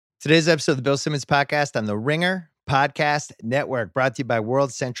Today's episode of the Bill Simmons Podcast on the Ringer Podcast Network, brought to you by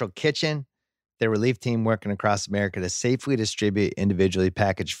World Central Kitchen, their relief team working across America to safely distribute individually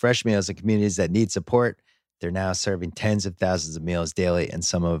packaged fresh meals in communities that need support. They're now serving tens of thousands of meals daily in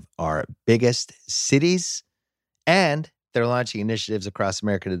some of our biggest cities, and they're launching initiatives across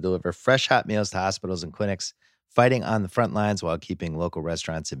America to deliver fresh hot meals to hospitals and clinics, fighting on the front lines while keeping local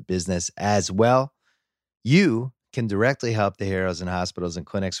restaurants in business as well. You can directly help the heroes in hospitals and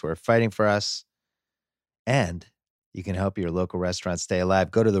clinics who are fighting for us, and you can help your local restaurant stay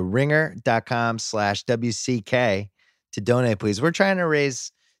alive. Go to theringer.com/WCK to donate, please. We're trying to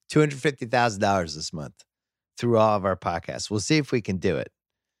raise $250,000 this month through all of our podcasts. We'll see if we can do it.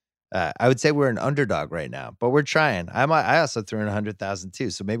 I would say we're an underdog right now, but we're trying. I also threw in 100,000 too,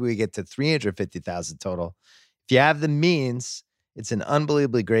 so maybe we get to 350,000 total. If you have the means, it's an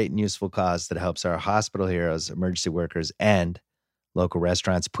unbelievably great and useful cause that helps our hospital heroes, emergency workers, and local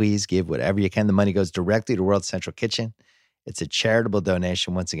restaurants. Please give whatever you can. The money goes directly to World Central Kitchen. It's a charitable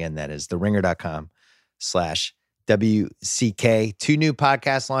donation. Once again, that is theringer.com/WCK. 2 new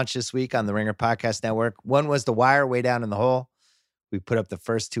podcasts launched this week on the Ringer Podcast Network. One was The Wire, Way Down in the Hole. We put up the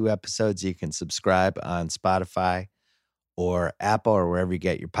first 2 episodes. You can subscribe on Spotify or Apple or wherever you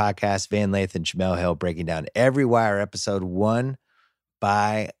get your podcasts. Van Lathan and Jamel Hill breaking down every Wire episode one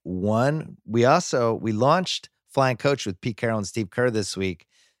by one. We launched Flying Coach with Pete Carroll and Steve Kerr this week,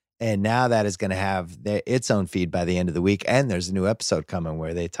 and now that is going to have its own feed by the end of the week. And there's a new episode coming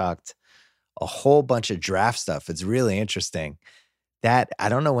where they talked a whole bunch of draft stuff. It's really interesting. I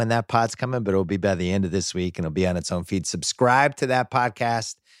don't know when that pod's coming, but it'll be by the end of this week, and it'll be on its own feed. Subscribe to that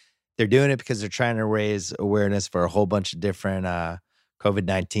podcast. They're doing it because they're trying to raise awareness for a whole bunch of different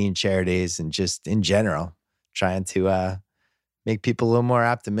COVID-19 charities, and just in general, trying to make people a little more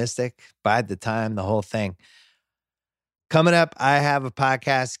optimistic, bide the time, the whole thing. Coming up, I have a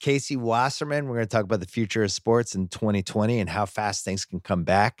podcast, Casey Wasserman. We're going to talk about the future of sports in 2020 and how fast things can come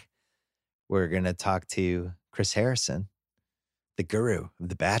back. We're going to talk to Chris Harrison, the guru of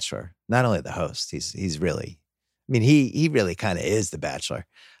The Bachelor. Not only the host, he's really, he really kind of is The Bachelor.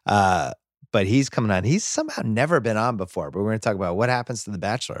 But he's coming on. He's somehow never been on before, but we're going to talk about what happens to The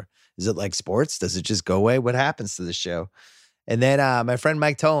Bachelor. Is it like sports? Does it just go away? What happens to the show? And then my friend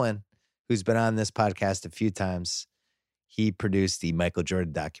Mike Tollin, who's been on this podcast a few times, he produced the Michael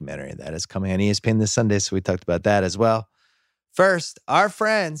Jordan documentary that is coming on ESPN this Sunday, so we talked about that as well. First, our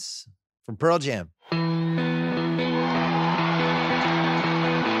friends from Pearl Jam.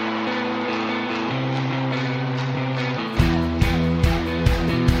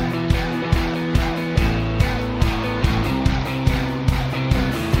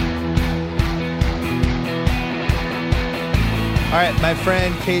 All right, my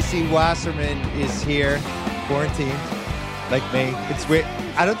friend Casey Wasserman is here, quarantined, like me. It's weird.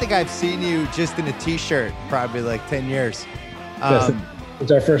 I don't think I've seen you just in a T-shirt probably like 10 years.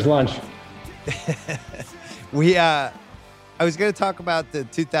 It's our first lunch. I was going to talk about the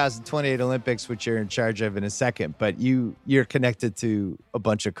 2028 Olympics, which you're in charge of in a second, but you're connected to a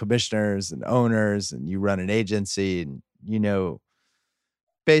bunch of commissioners and owners, and you run an agency, and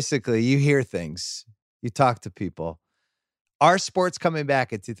basically you hear things, you talk to people. Are sports coming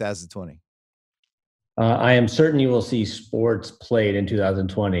back in 2020? I am certain you will see sports played in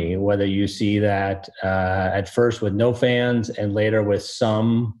 2020, whether you see that at first with no fans and later with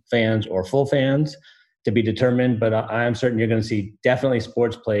some fans or full fans to be determined. But I'm certain you're going to see definitely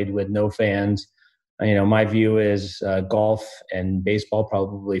sports played with no fans. My view is golf and baseball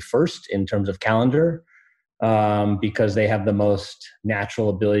probably first in terms of calendar, because they have the most natural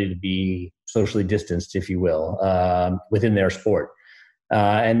ability to be socially distanced, if you will, within their sport.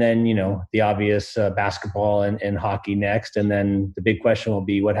 And then, the obvious basketball and hockey next. And then the big question will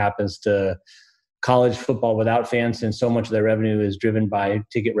be what happens to college football without fans, since so much of their revenue is driven by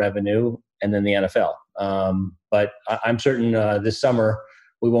ticket revenue, and then the NFL. But I'm certain this summer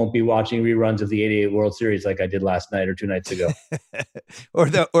we won't be watching reruns of the '88 World Series like I did last night or 2 nights ago.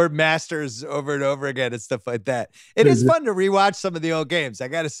 or Masters over and over again and stuff like that. It is fun to rewatch some of the old games, I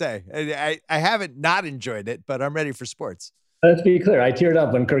got to say. I haven't not enjoyed it, but I'm ready for sports. Let's be clear. I teared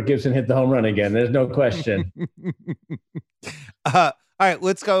up when Kirk Gibson hit the home run again. There's no question. All right,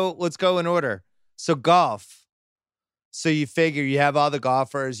 let's go in order. So golf. So you figure you have all the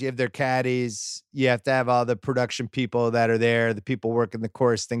golfers, you have their caddies, you have to have all the production people that are there, the people working the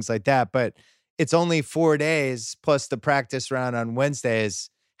course, things like that. But it's only 4 days plus the practice round on Wednesdays.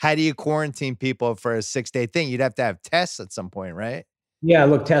 How do you quarantine people for a 6-day thing? You'd have to have tests at some point, right? Yeah,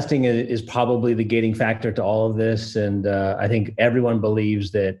 look, testing is probably the gating factor to all of this. And I think everyone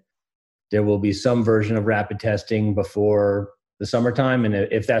believes that there will be some version of rapid testing before the summertime. And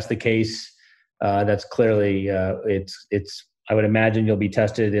if that's the case, that's clearly it's. I would imagine you'll be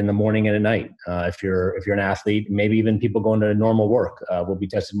tested in the morning and at night. If you're an athlete, maybe even people going to normal work will be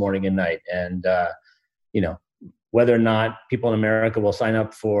tested morning and night. And whether or not people in America will sign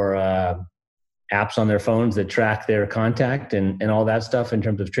up for apps on their phones that track their contact and all that stuff in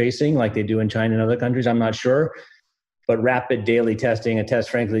terms of tracing, like they do in China and other countries, I'm not sure. But rapid daily testing, a test,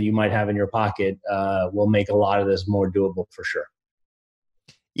 frankly, you might have in your pocket, will make a lot of this more doable for sure.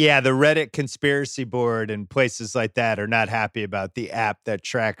 Yeah, the Reddit conspiracy board and places like that are not happy about the app that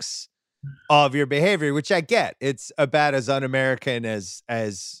tracks all of your behavior, which I get. It's about as un-American as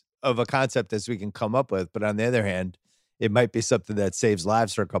of a concept as we can come up with. But on the other hand, it might be something that saves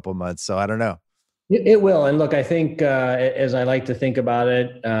lives for a couple of months. So I don't know. It will. And look, I think as I like to think about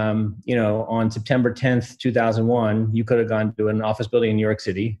it, on September 10th, 2001, you could have gone to an office building in New York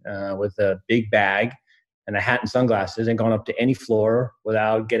City with a big bag and a hat and sunglasses and gone up to any floor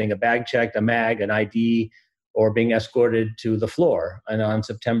without getting a bag checked, a mag, an ID, or being escorted to the floor. And on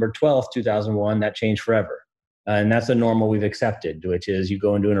September 12th, 2001, that changed forever. And that's the normal we've accepted, which is you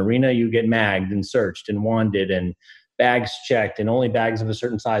go into an arena, you get magged and searched and wanded and bags checked and only bags of a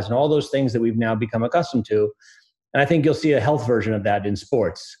certain size and all those things that we've now become accustomed to. And I think you'll see a health version of that in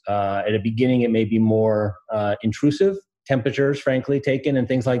sports. At the beginning, it may be more intrusive, temperatures, frankly, taken and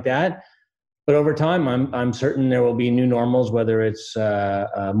things like that. But over time, I'm certain there will be new normals, whether it's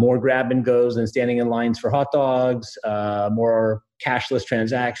more grab and goes than standing in lines for hot dogs, more cashless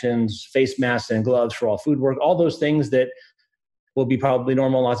transactions, face masks and gloves for all food work, all those things that will be probably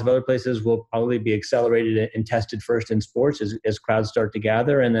normal. Lots of other places will probably be accelerated and tested first in sports as crowds start to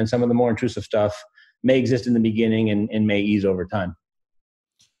gather. And then some of the more intrusive stuff may exist in the beginning and may ease over time.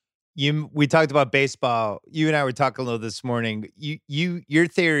 We talked about baseball. You and I were talking a little this morning. Your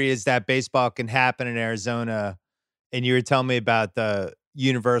theory is that baseball can happen in Arizona, and you were telling me about the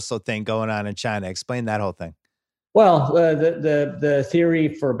universal thing going on in China. Explain that whole thing. Well, the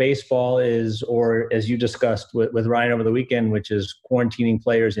theory for baseball is, or as you discussed with Ryan over the weekend, which is quarantining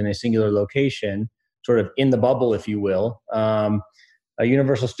players in a singular location, sort of in the bubble, if you will.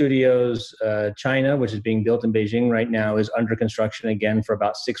 Universal Studios China, which is being built in Beijing right now, is under construction again for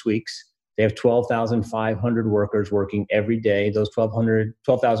about 6 weeks. They have 12,500 workers working every day. Those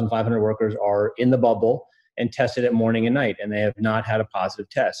 12,500 workers are in the bubble and tested it morning and night, and they have not had a positive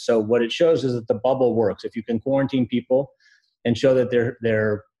test. So what it shows is that the bubble works. If you can quarantine people and show that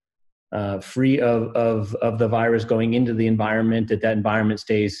they're free of the virus going into the environment, that environment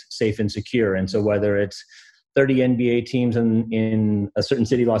stays safe and secure. And so whether it's 30 NBA teams in a certain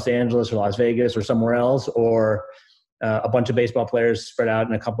city, Los Angeles or Las Vegas or somewhere else, or a bunch of baseball players spread out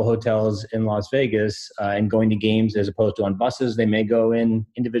in a couple hotels in Las Vegas and going to games as opposed to on buses, they may go in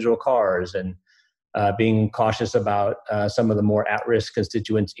individual cars, and being cautious about some of the more at-risk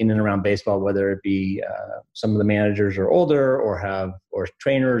constituents in and around baseball, whether it be some of the managers are older or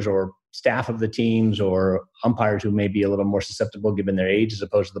trainers or staff of the teams or umpires who may be a little more susceptible given their age as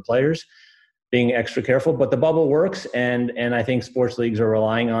opposed to the players. Being extra careful, but the bubble works, and I think sports leagues are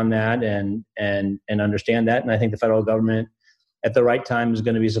relying on that and understand that, and I think the federal government at the right time is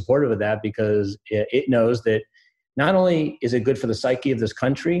going to be supportive of that, because it knows that not only is it good for the psyche of this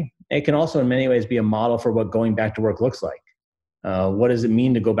country, it can also in many ways be a model for what going back to work looks like. What does it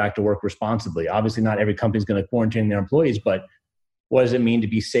mean to go back to work responsibly? Obviously, not every company is going to quarantine their employees, but what does it mean to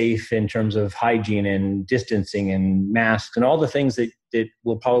be safe in terms of hygiene and distancing and masks and all the things that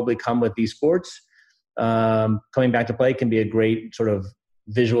will probably come with these sports? Coming back to play can be a great sort of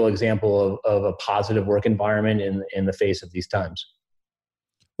visual example of a positive work environment in the face of these times.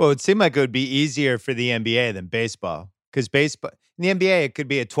 Well, it seemed like it would be easier for the NBA than baseball, because baseball in the NBA, it could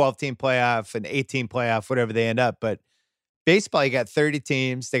be a 12-team playoff, an 18 playoff, whatever they end up. But baseball, you got 30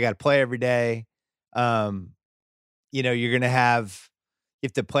 teams. They got to play every day. You're going to you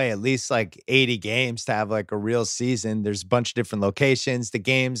have to play at least like 80 games to have like a real season. There's a bunch of different locations. The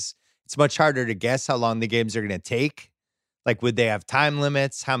games, it's much harder to guess how long the games are going to take. Like, would they have time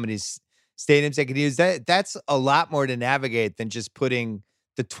limits? How many stadiums they could use? That's a lot more to navigate than just putting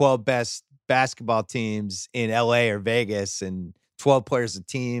the 12 best basketball teams in LA or Vegas and 12 players a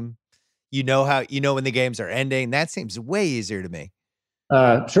team. When the games are ending. That seems way easier to me.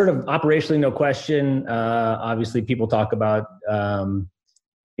 Sort of operationally, no question. Obviously, people talk about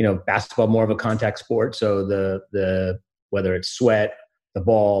basketball more of a contact sport. So the whether it's sweat, the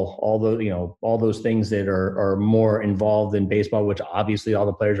ball, all those things that are more involved in baseball, which obviously all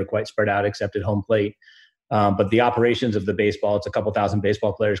the players are quite spread out except at home plate. But the operations of the baseball, it's a couple thousand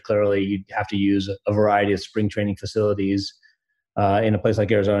baseball players. Clearly, you'd have to use a variety of spring training facilities. In a place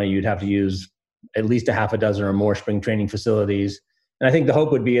like Arizona, you'd have to use at least a half a dozen or more spring training facilities. And I think the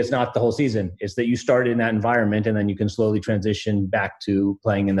hope would be it's not the whole season. It's that you start in that environment and then you can slowly transition back to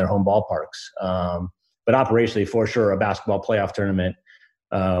playing in their home ballparks. But operationally, for sure, a basketball playoff tournament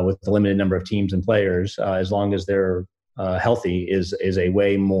with a limited number of teams and players, as long as they're healthy, is a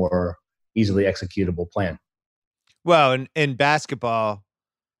way more easily executable plan. Well, in basketball,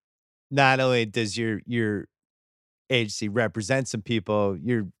 not only does your agency represent some people,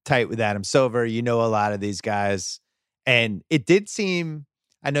 you're tight with Adam Silver. You know a lot of these guys. And it did seem,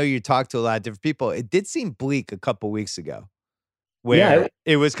 I know you talked to a lot of different people. It did seem bleak a couple weeks ago where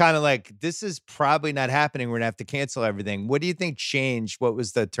it was kind of like, this is probably not happening. We're going to have to cancel everything. What do you think changed? What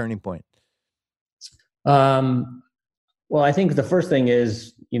was the turning point? Well, I think the first thing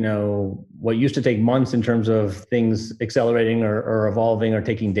is, what used to take months in terms of things accelerating or evolving or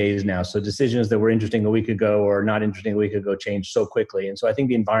taking days now. So decisions that were interesting a week ago or not interesting a week ago changed so quickly. And so I think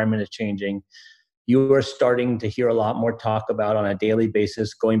the environment is changing. You are starting to hear a lot more talk about on a daily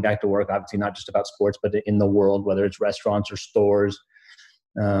basis, going back to work, obviously not just about sports, but in the world, whether it's restaurants or stores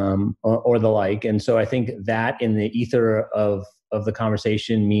or the like. And so I think that in the ether of the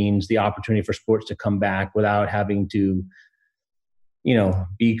conversation means the opportunity for sports to come back without having to,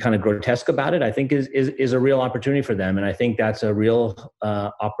 be kind of grotesque about it, I think is a real opportunity for them. And I think that's a real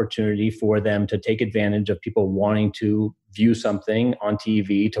opportunity for them to take advantage of people wanting to view something on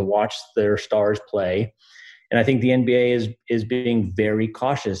TV, to watch their stars play. And I think the NBA is being very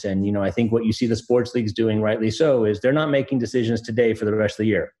cautious. And, I think what you see the sports leagues doing, rightly so, is they're not making decisions today for the rest of the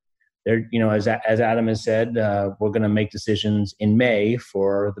year. They're, as Adam has said, we're going to make decisions in May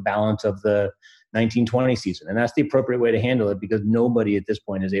for the balance of the 1920 season. And that's the appropriate way to handle it because nobody at this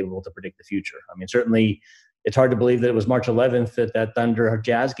point is able to predict the future. I mean, certainly it's hard to believe that it was March 11th that Thunder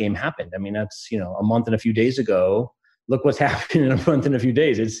Jazz game happened. I mean, that's, a month and a few days ago. Look what's happening in a month and a few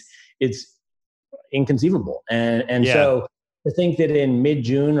days. It's inconceivable. And so to think that in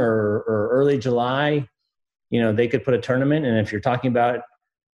mid-June or early July, they could put a tournament. And if you're talking about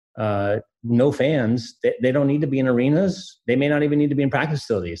no fans, they don't need to be in arenas. They may not even need to be in practice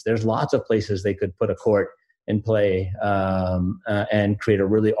facilities. There's lots of places they could put a court and play and create a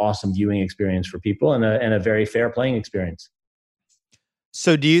really awesome viewing experience for people and a very fair playing experience.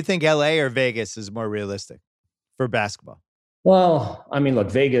 So do you think LA or Vegas is more realistic for basketball? Well, I mean, look,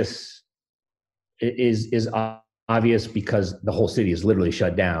 Vegas is obvious because the whole city is literally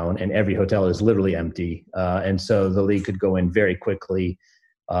shut down and every hotel is literally empty. And so the league could go in very quickly.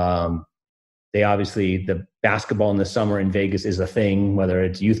 The basketball in the summer in Vegas is a thing, whether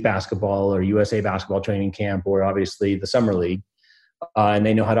it's youth basketball or USA basketball training camp, or obviously the summer league. And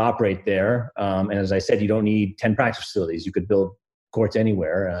they know how to operate there. And as I said, you don't need 10 practice facilities. You could build courts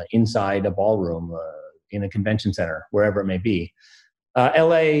anywhere, inside a ballroom, in a convention center, wherever it may be.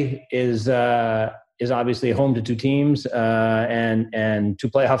 LA is obviously home to two teams and two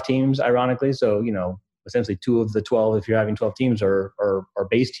playoff teams, ironically. So, essentially 2 of the 12, if you're having 12 teams, are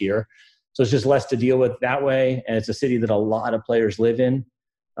based here. So it's just less to deal with that way. And it's a city that a lot of players live in.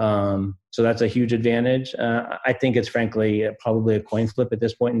 So that's a huge advantage. I think it's frankly probably a coin flip at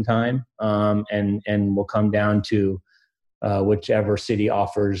this point in time, and will come down to whichever city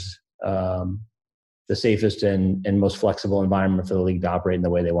offers the safest and most flexible environment for the league to operate in the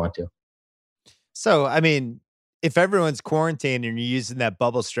way they want to. So, I mean, if everyone's quarantined and you're using that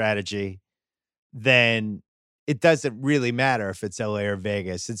bubble strategy, then it doesn't really matter if it's LA or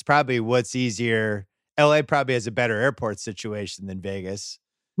Vegas. It's probably what's easier. LA probably has a better airport situation than Vegas.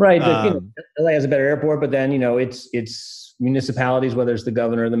 Right. But, LA has a better airport, but then, it's municipalities, whether it's the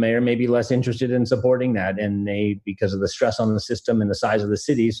governor or the mayor, may be less interested in supporting that. And because of the stress on the system and the size of the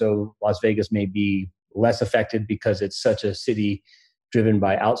city. So Las Vegas may be less affected because it's such a city driven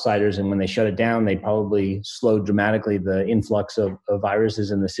by outsiders. And when they shut it down, they probably slowed dramatically the influx of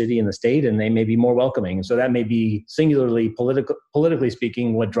viruses in the city and the state, and they may be more welcoming. And so that may be singularly politically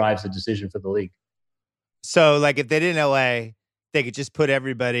speaking, what drives the decision for the league. So like if they did in LA, they could just put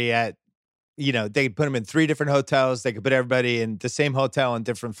everybody at, they could put them in 3 different hotels. They could put everybody in the same hotel on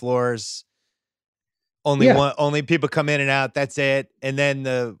different floors. Only people come in and out. That's it. And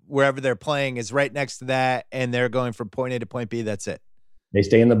then wherever they're playing is right next to that. And they're going from point A to point B. That's it. They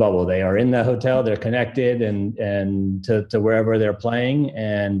stay in the bubble. They are in the hotel. They're connected and to wherever they're playing.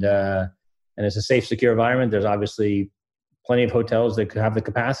 And it's a safe, secure environment. There's obviously plenty of hotels that could have the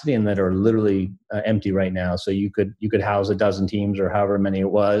capacity and that are literally empty right now. So you could house a dozen teams or however many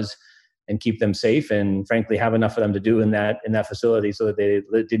it was and keep them safe and frankly have enough for them to do in that facility so that they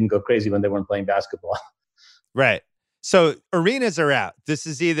didn't go crazy when they weren't playing basketball. Right. So arenas are out. This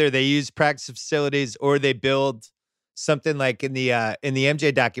is either they use practice facilities or they build something like in the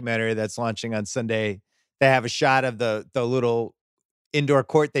MJ documentary that's launching on Sunday, they have a shot of the little indoor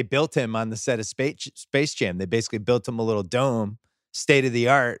court they built him on the set of Space Jam. They basically built him a little dome, state of the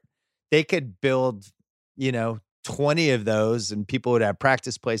art. They could build, 20 of those, and people would have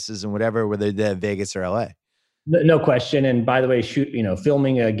practice places and whatever, whether they're Vegas or LA. No question. And by the way,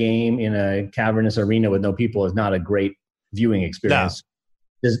 filming a game in a cavernous arena with no people is not a great viewing experience.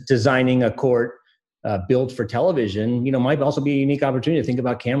 No. Designing a court built for television, might also be a unique opportunity to think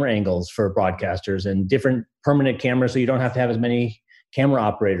about camera angles for broadcasters and different permanent cameras, so you don't have to have as many camera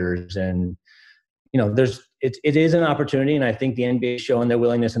operators. And it is an opportunity, and I think the NBA has shown their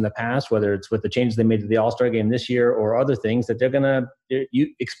willingness in the past, whether it's with the changes they made to the All-Star game this year or other things, that they're going to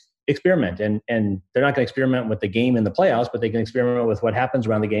experiment. And they're not going to experiment with the game in the playoffs, but they can experiment with what happens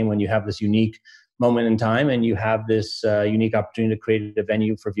around the game when you have this unique moment in time and you have this unique opportunity to create a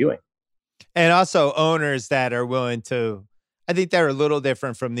venue for viewing. And also owners that are willing to, I think they're a little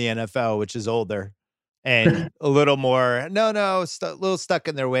different from the NFL, which is older and a little more, a little stuck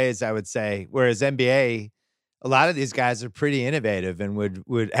in their ways, I would say. Whereas NBA, a lot of these guys are pretty innovative and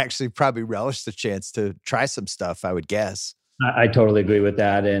would actually probably relish the chance to try some stuff, I would guess. I totally agree with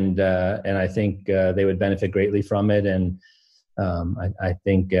that. And I think they would benefit greatly from it. And I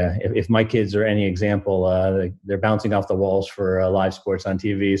think if my kids are any example, they're bouncing off the walls for live sports on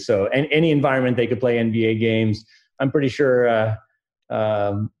TV. So any environment they could play NBA games, I'm pretty sure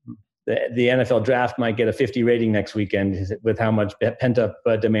the NFL draft might get a 50 rating next weekend with how much pent up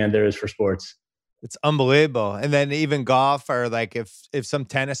demand there is for sports. It's unbelievable. And then even golf, or like if some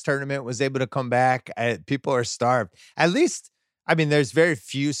tennis tournament was able to come back, people are starved. At least, there's very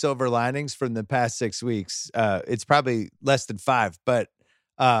few silver linings from the past 6 weeks. It's probably less than 5, but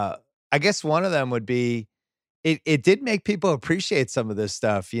I guess one of them would be, it did make people appreciate some of this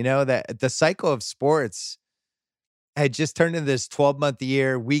stuff, that the cycle of sports had just turned into this 12-month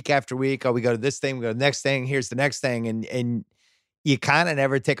year, week after week. Oh, we go to this thing, we go to the next thing, here's the next thing. And you kind of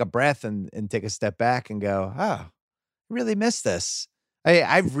never take a breath and take a step back and go, oh, I really miss this.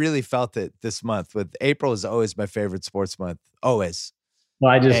 I've really felt it this month. With April is always my favorite sports month, always.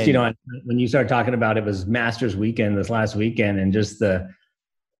 Well, when you start talking about it was Masters weekend this last weekend, and just the,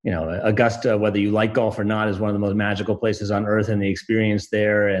 Augusta, whether you like golf or not, is one of the most magical places on earth, and the experience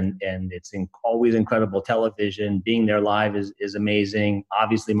there, and it's always incredible television. Being there live is amazing.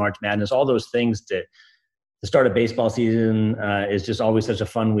 Obviously, March Madness, all those things to start a baseball season is just always such a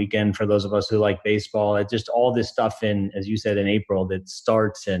fun weekend for those of us who like baseball. It's just all this stuff as you said, in April that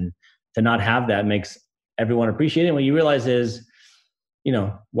starts, and to not have that makes everyone appreciate it. What you realize is,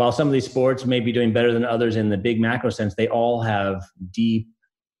 while some of these sports may be doing better than others in the big macro sense, they all have deep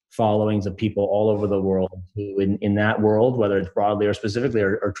followings of people all over the world who in that world, whether it's broadly or specifically,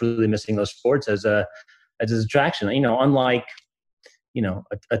 are truly missing those sports as an attraction. Unlike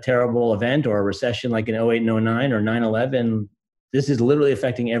a terrible event or a recession like in 08 and 09 or 9/11, this is literally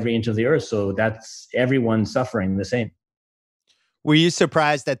affecting every inch of the earth. So that's everyone suffering the same. Were you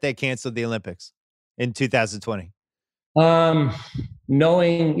surprised that they canceled the Olympics in 2020?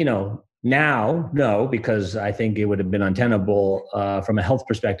 Knowing, now, no, because I think it would have been untenable from a health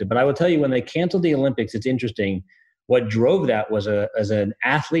perspective. But I will tell you, when they canceled the Olympics, it's interesting. What drove that was as an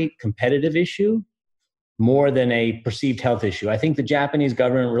athlete competitive issue more than a perceived health issue. I think the Japanese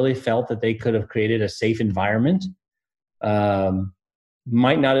government really felt that they could have created a safe environment.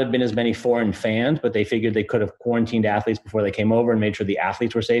 Might not have been as many foreign fans, but they figured they could have quarantined athletes before they came over and made sure the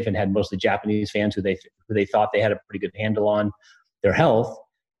athletes were safe, and had mostly Japanese fans who they thought they had a pretty good handle on their health.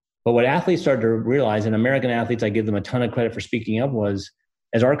 But what athletes started to realize, and American athletes, I give them a ton of credit for speaking up, was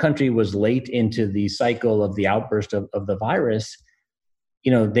as our country was late into the cycle of the outburst of the virus,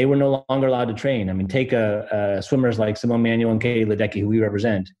 they were no longer allowed to train. Take swimmers like Simone Manuel and Katie Ledecky, who we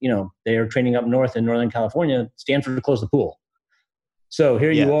represent. They are training up north in Northern California. Stanford closed the pool. So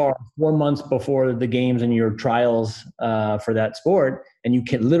here you are 4 months before the games and your trials for that sport, and you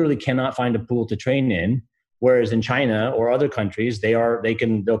literally cannot find a pool to train in. Whereas in China or other countries,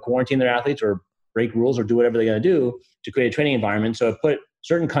 they'll quarantine their athletes or break rules or do whatever they're going to do to create a training environment. So it put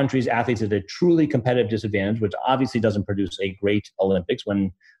certain countries' athletes at a truly competitive disadvantage, which obviously doesn't produce a great Olympics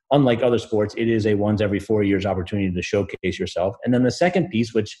when, unlike other sports, it is a once every 4 years opportunity to showcase yourself. And then the second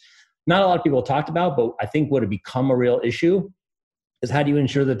piece, which not a lot of people talked about, but I think would have become a real issue, is how do you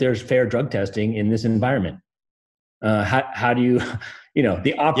ensure that there's fair drug testing in this environment? How do you,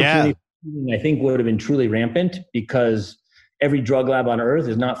 the opportunity, I think, would have been truly rampant, because every drug lab on earth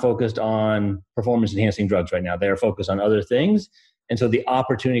is not focused on performance enhancing drugs right now. They are focused on other things. And so the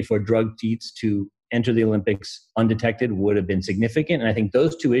opportunity for drug teats to enter the Olympics undetected would have been significant. And I think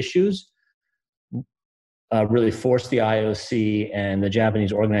those two issues really forced the IOC and the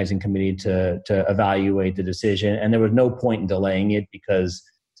Japanese organizing committee to evaluate the decision. And there was no point in delaying it because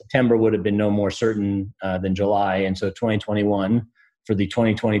September would have been no more certain than July. And so 2021 for the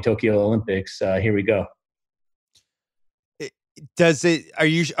 2020 Tokyo Olympics, here we go.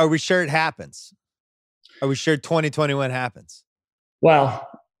 Are we sure it happens? Are we sure 2021 happens? Well,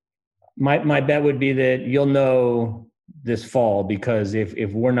 my bet would be that you'll know this fall, because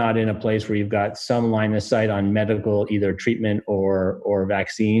if we're not in a place where you've got some line of sight on medical, either treatment or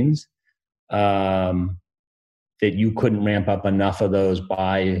vaccines, that you couldn't ramp up enough of those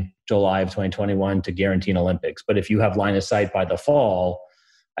by July of 2021 to guarantee an Olympics. But if you have line of sight by the fall,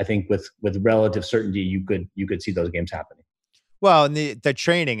 I think with relative certainty, you could see those games happening. Well, and the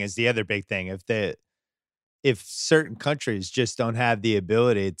training is the other big thing. If certain countries just don't have the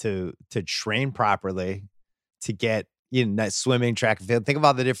ability to train properly to get, that swimming, track and field, think of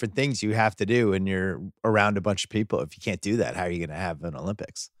all the different things you have to do when you're around a bunch of people. If you can't do that, how are you going to have an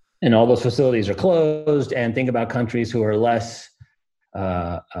Olympics? And all those facilities are closed. And think about countries who are less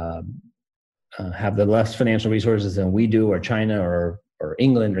have the less financial resources than we do, or China or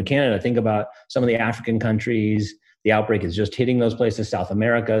England or Canada. Think about some of the African countries. The outbreak is just hitting those places, South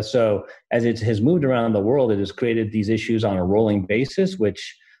America. So as it has moved around the world, it has created these issues on a rolling basis,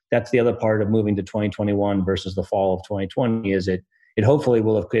 which that's the other part of moving to 2021 versus the fall of 2020, is it hopefully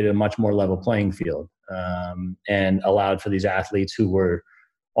will have created a much more level playing field, and allowed for these athletes who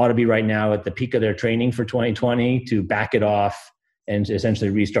ought to be right now at the peak of their training for 2020 to back it off and essentially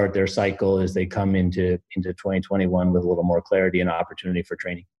restart their cycle as they come into 2021 with a little more clarity and opportunity for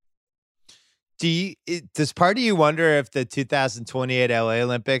training. Does part of you wonder if the 2028 LA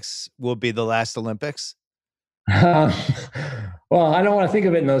Olympics will be the last Olympics? Well, I don't want to think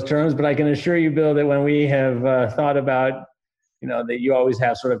of it in those terms, but I can assure you, Bill, that when we have thought about, that you always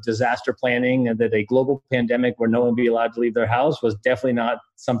have sort of disaster planning, and that a global pandemic where no one would be allowed to leave their house was definitely not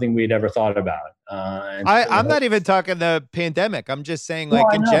something we'd ever thought about. I'm not even talking the pandemic. I'm just saying,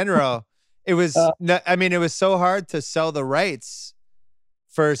 in general, it was, it was so hard to sell the rights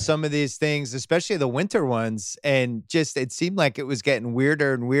for some of these things, especially the winter ones. And just, it seemed like it was getting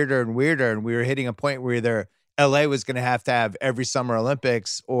weirder and weirder and weirder. And we were hitting a point where either LA was going to have every summer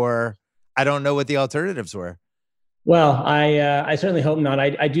Olympics, or I don't know what the alternatives were. Well, I certainly hope not.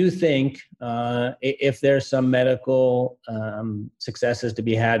 I do think if there's some medical successes to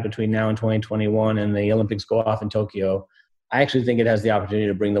be had between now and 2021 and the Olympics go off in Tokyo, I actually think it has the opportunity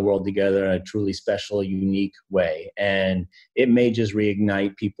to bring the world together in a truly special, unique way. And it may just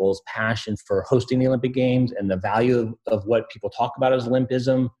reignite people's passion for hosting the Olympic Games and the value of what people talk about as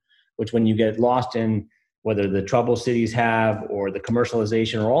Olympism, which when you get lost in whether the trouble cities have or the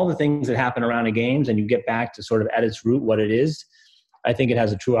commercialization or all the things that happen around the games, and you get back to sort of at its root what it is, I think it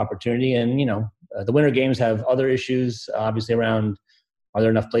has a true opportunity. And, the Winter Games have other issues, obviously, around are there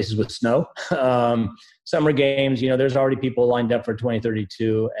enough places with snow? Summer Games, there's already people lined up for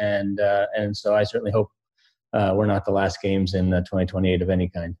 2032. And so I certainly hope we're not the last games in 2028 of any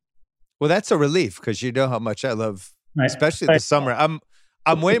kind. Well, that's a relief, because you know how much I love, especially the summer.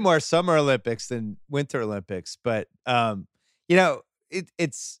 I'm way more Summer Olympics than Winter Olympics, but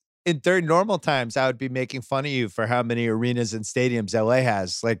it's during normal times I would be making fun of you for how many arenas and stadiums LA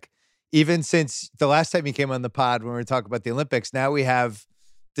has. Like, even since the last time you came on the pod when we were talking about the Olympics, now we have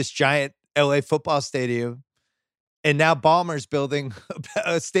this giant LA football stadium, and now Ballmer's building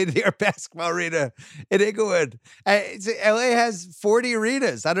a state-of-the-art basketball arena in Inglewood. LA has 40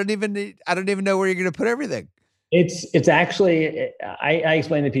 arenas. I don't even know where you're going to put everything. It's actually, I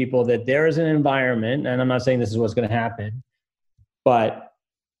explain to people that there is an environment, and I'm not saying this is what's going to happen, but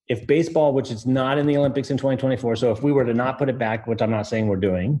if baseball, which is not in the Olympics in 2024, so if we were to not put it back, which I'm not saying we're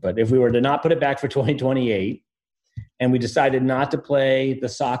doing, but if we were to not put it back for 2028, and we decided not to play the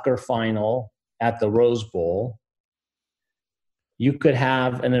soccer final at the Rose Bowl, you could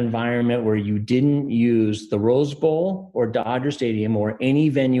have an environment where you didn't use the Rose Bowl or Dodger Stadium or any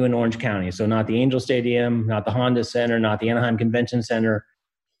venue in Orange County. So not the Angel Stadium, not the Honda Center, not the Anaheim Convention Center,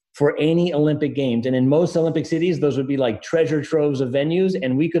 for any Olympic Games. And in most Olympic cities, those would be like treasure troves of venues,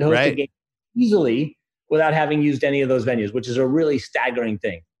 and we could host a game easily without having used any of those venues, which is a really staggering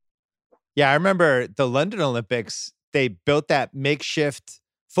thing. Yeah, I remember the London Olympics, they built that makeshift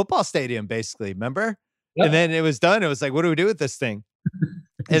football stadium, basically, remember? Yep. And then it was done. It was like, what do we do with this thing?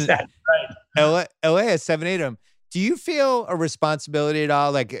 Exactly right. LA has 7, 8 of them. Do you feel a responsibility at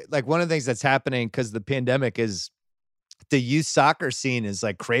all? Like one of the things that's happening because of the pandemic is the youth soccer scene is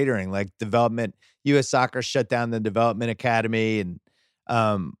like cratering, like development. U.S. Soccer shut down the development academy, and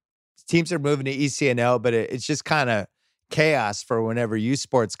teams are moving to ECNL, but it's just kind of chaos for whenever youth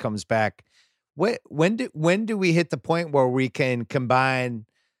sports comes back. When do we hit the point where we can combine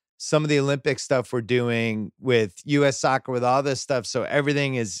some of the Olympic stuff we're doing with U.S. soccer, with all this stuff, so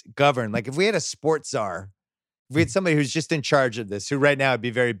everything is governed? Like if we had a sports czar, if we had somebody who's just in charge of this, who right now would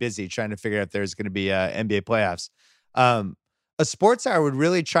be very busy trying to figure out if there's going to be NBA playoffs, a sports czar would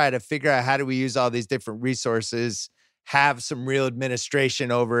really try to figure out how do we use all these different resources, have some real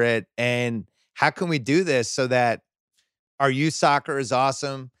administration over it, and how can we do this so that our youth soccer is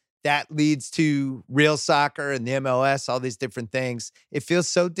awesome. That leads to real soccer and the MLS, all these different things. It feels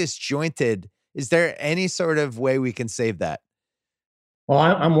so disjointed. Is there any sort of way we can save that? Well,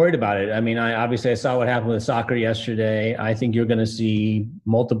 I'm worried about it. I mean, I saw what happened with soccer yesterday. I think you're going to see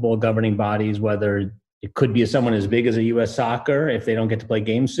multiple governing bodies, whether it could be someone as big as a U.S. soccer if they don't get to play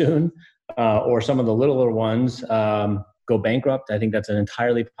games soon, or some of the littler ones go bankrupt. I think that's an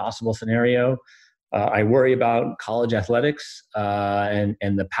entirely possible scenario. I worry about college athletics and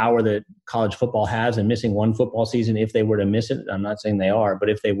the power that college football has, and missing one football season if they were to miss it. I'm not saying they are, but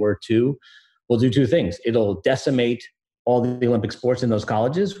if they were to, we'll do two things. It'll decimate all the Olympic sports in those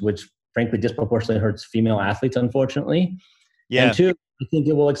colleges, which frankly disproportionately hurts female athletes, unfortunately. Yeah. And two, I think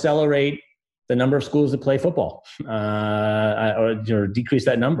it will accelerate the number of schools that play football or decrease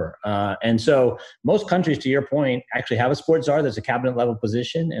that number. And so most countries, to your point, actually have a sports czar that's a cabinet level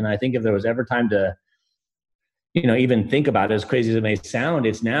position. And I think if there was ever time to, even think about it, as crazy as it may sound,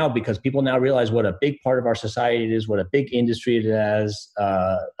 it's now, because people now realize what a big part of our society it is, what a big industry it is,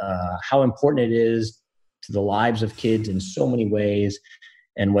 how important it is to the lives of kids in so many ways.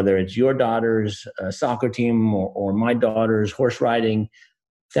 And whether it's your daughter's soccer team or my daughter's horse riding,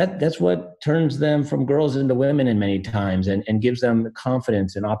 that's what turns them from girls into women in many times, and gives them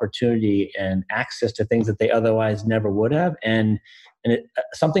confidence and opportunity and access to things that they otherwise never would have. And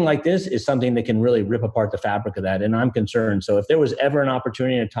something like this is something that can really rip apart the fabric of that. And I'm concerned. So if there was ever an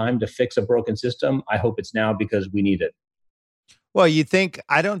opportunity and a time to fix a broken system, I hope it's now, because we need it. Well,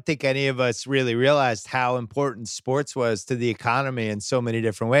 I don't think any of us really realized how important sports was to the economy in so many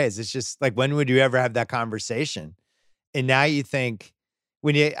different ways. It's just like, when would you ever have that conversation? And now you think,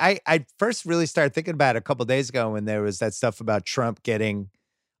 I first really started thinking about it a couple of days ago when there was that stuff about Trump getting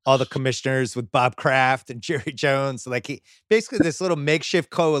all the commissioners with Bob Kraft and Jerry Jones, like he basically this little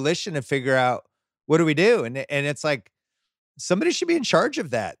makeshift coalition to figure out what do we do? And it's like, somebody should be in charge of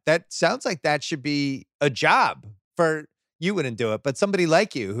that. That sounds like that should be a job for, you wouldn't do it, but somebody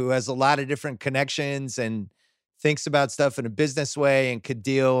like you who has a lot of different connections and thinks about stuff in a business way and could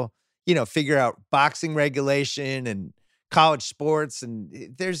figure out boxing regulation and college sports.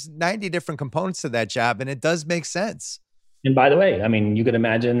 And there's 90 different components to that job. And it does make sense. And by the way, I mean, you could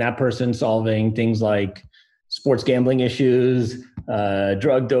imagine that person solving things like sports gambling issues,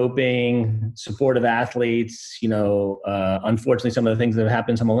 drug doping, support of athletes, unfortunately, some of the things that have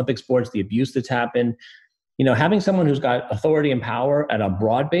happened in some Olympic sports, the abuse that's happened. Having someone who's got authority and power at a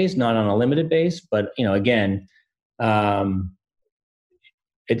broad base, not on a limited base, but, again,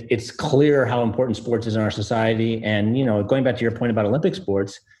 it's clear how important sports is in our society. And, going back to your point about Olympic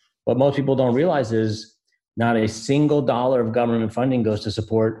sports, what most people don't realize is not a single dollar of government funding goes to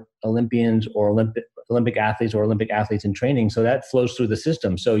support Olympians or Olympic athletes or Olympic athletes in training. So that flows through the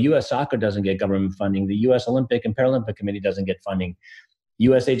system. So U.S. soccer doesn't get government funding. The U.S. Olympic and Paralympic Committee doesn't get funding.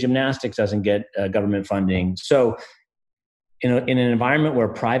 USA Gymnastics doesn't get government funding. So in an environment where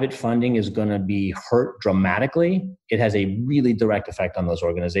private funding is going to be hurt dramatically, it has a really direct effect on those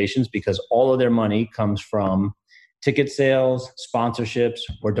organizations, because all of their money comes from ticket sales, sponsorships,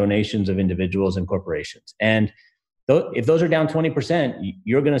 or donations of individuals and corporations. And if those are down 20%,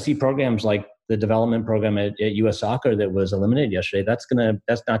 you're going to see programs like the development program at U.S. Soccer that was eliminated yesterday. That's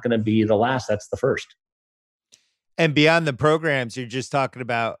not going to be the last. That's the first. And beyond the programs, you're just talking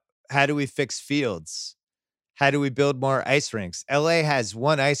about, how do we fix fields? How do we build more ice rinks? LA has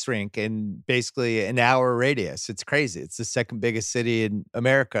one ice rink in basically an hour radius. It's crazy. It's the second biggest city in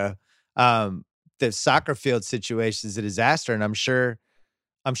America. The soccer field situation is a disaster. And I'm sure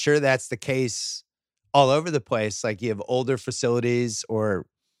that's the case all over the place. Like, you have older facilities, or,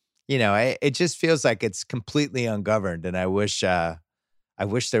 it just feels like it's completely ungoverned. And I wish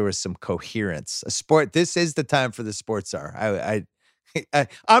there was some coherence. This is the time for the sports czar.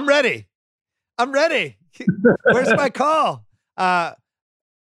 I'm ready. Where's my call? All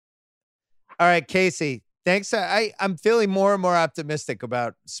right, Casey. Thanks. I'm feeling more and more optimistic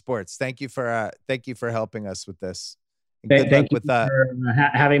about sports. Thank you for helping us with this. And good luck with that. For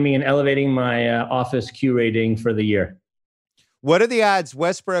having me and elevating my office Q rating for the year. What are the odds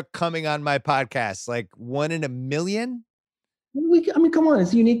Westbrook coming on my podcast? Like 1 in a million? Come on,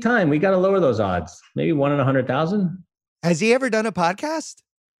 it's a unique time. We got to lower those odds. Maybe 1 in 100,000. Has he ever done a podcast?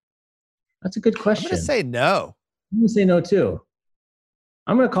 That's a good I'm going to question. say no. I'm going to say no too.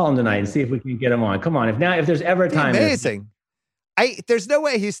 I'm going to call him tonight and see if we can get him on. Come on. If there's ever a It'd be time. amazing. There's no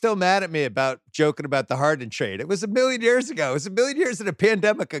way he's still mad at me about joking about the Harden trade. It was a million years ago. It was a million years and a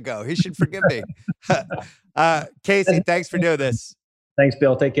pandemic ago. He should forgive me. Casey, thanks for doing this. Thanks,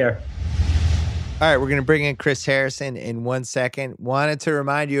 Bill. Take care. All right, we're going to bring in Chris Harrison in 1 second. Wanted to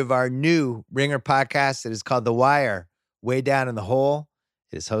remind you of our new Ringer podcast. It is called The Wire, Way Down in the Hole.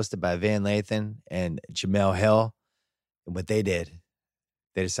 It is hosted by Van Lathan and Jamel Hill. And what they did,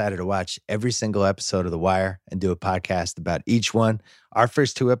 they decided to watch every single episode of The Wire and do a podcast about each one. Our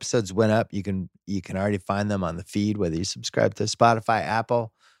first 2 episodes went up. You can already find them on the feed, whether you subscribe to Spotify,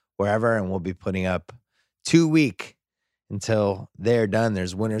 Apple, wherever, and we'll be putting up 2 week until they're done.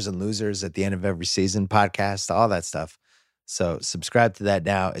 There's winners and losers at the end of every season podcast, all that stuff. So subscribe to that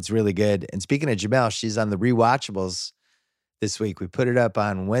now. It's really good. And speaking of Jamel, she's on the Rewatchables this week. We put it up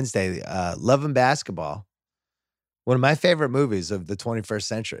on Wednesday. Love and Basketball. One of my favorite movies of the 21st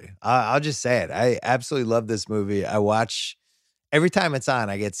century. I'll just say it. I absolutely love this movie. I watch every time it's on,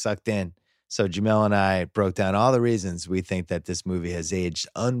 I get sucked in. So Jamel and I broke down all the reasons we think that this movie has aged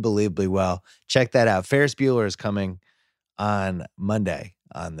unbelievably well. Check that out. Ferris Bueller is coming on Monday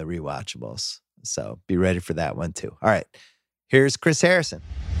on the Rewatchables. So be ready for that one too. All right. Here's Chris Harrison.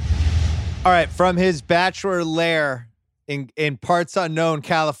 All right. From his bachelor lair in parts unknown,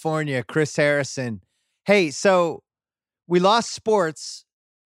 California, Chris Harrison. Hey, so we lost sports.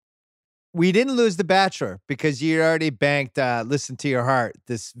 We didn't lose The Bachelor because you already banked Listen to Your Heart,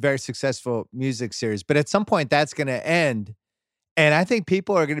 this very successful music series. But at some point, that's going to end. And I think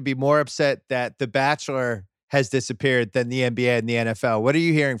people are going to be more upset that The Bachelor has disappeared than the NBA and the NFL. What are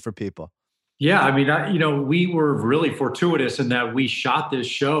you hearing from people? Yeah, I mean, we were really fortuitous in that we shot this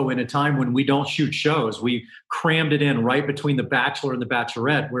show in a time when we don't shoot shows. We crammed it in right between The Bachelor and The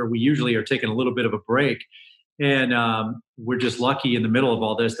Bachelorette, where we usually are taking a little bit of a break. And we're just lucky in the middle of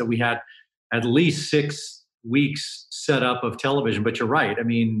all this that we had at least 6 weeks set up of television. But you're right. I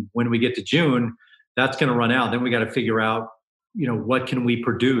mean, when we get to June, that's going to run out. Then we got to figure out, what can we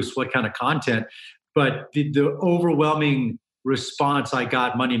produce? What kind of content? But the overwhelming response I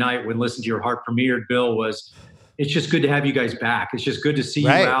got Monday night when Listen to Your Heart premiered, Bill, was it's just good to have you guys back. It's just good to see you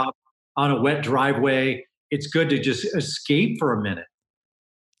out on a wet driveway. It's good to just escape for a minute.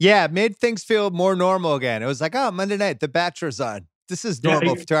 Yeah, it made things feel more normal again. It was like, oh, Monday night, The Bachelor's on. This is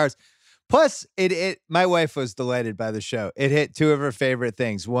normal for 2 hours. Plus, my wife was delighted by the show. It hit 2 of her favorite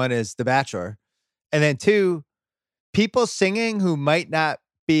things. One is The Bachelor. And then 2, people singing who might not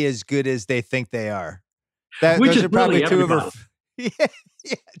be as good as they think they are. Which is probably 2 of her. Yeah,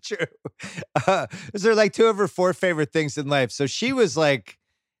 true. Those are like 2 of her 4 favorite things in life. So she was like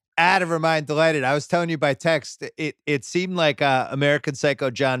out of her mind delighted. I was telling you by text, it seemed like American Psycho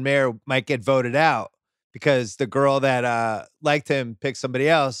John Mayer might get voted out because the girl that liked him picked somebody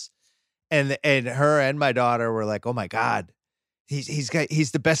else. And her and my daughter were like, oh my God, he's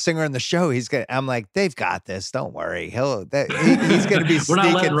the best singer on the show. I'm like, they've got this. Don't worry. He's going to be We're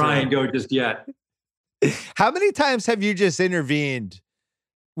not letting Ryan go just yet. How many times have you just intervened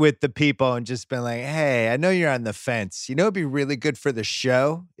with the people and just been like, hey, I know you're on the fence. It'd be really good for the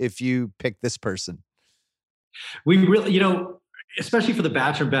show if you pick this person. We really, especially for The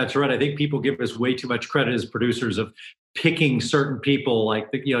Bachelor and Bachelorette, I think people give us way too much credit as producers of picking certain people. Like,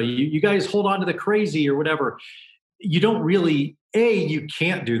 you guys hold on to the crazy or whatever. You don't really, A, you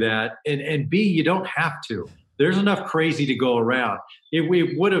can't do that. And B, you don't have to. There's enough crazy to go around. It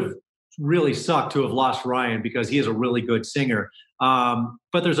would have really sucked to have lost Ryan because he is a really good singer.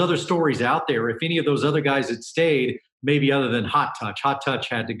 But there's other stories out there. If any of those other guys had stayed, maybe other than Hot Touch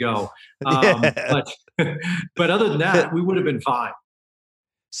had to go. But other than that, we would have been fine.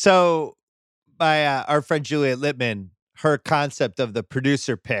 So by our friend Juliet Littman, her concept of the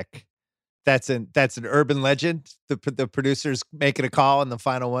producer pick, that's an urban legend. The producers making a call in the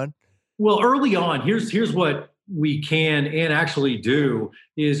final one. Well, early on, here's what we can and actually do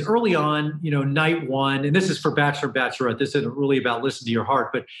is early on, night one, and this is for Bachelor and Bachelorette. This isn't really about Listen to Your Heart,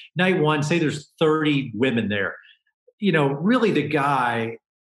 but night one, say there's 30 women there. Really the guy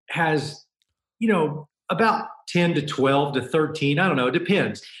has, about 10 to 12 to 13. I don't know. It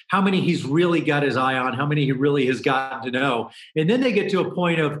depends how many he's really got his eye on, how many he really has gotten to know. And then they get to a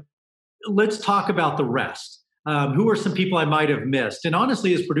point of, let's talk about the rest. Who are some people I might have missed? And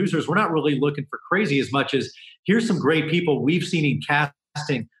honestly, as producers, we're not really looking for crazy as much as here's some great people we've seen in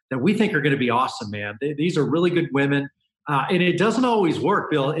casting that we think are going to be awesome, man. These are really good women. And it doesn't always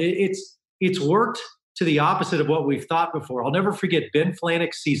work, Bill. It's worked to the opposite of what we've thought before. I'll never forget Ben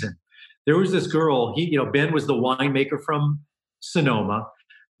Flanick's season. There was this girl, Ben was the winemaker from Sonoma.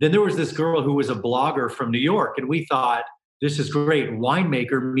 Then there was this girl who was a blogger from New York, and we thought, this is great.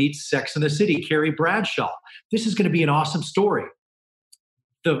 Winemaker meets Sex in the City, Carrie Bradshaw. This is going to be an awesome story.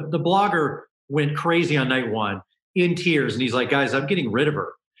 The blogger went crazy on night one, in tears, and he's like, guys, I'm getting rid of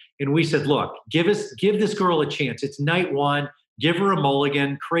her. And we said, look, give this girl a chance. It's night one. Give her a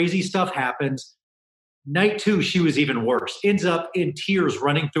mulligan. Crazy stuff happens. Night two, she was even worse. Ends up in tears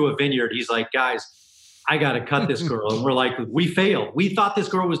running through a vineyard. He's like, guys, I got to cut this girl. And we're like, we failed. We thought this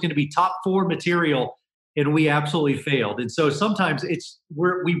girl was going to be top 4 material, and we absolutely failed. And so sometimes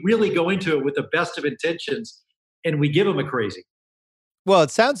we really go into it with the best of intentions, and we give them a crazy. Well,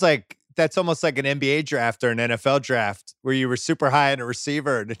 it sounds like that's almost like an NBA draft or an NFL draft where you were super high in a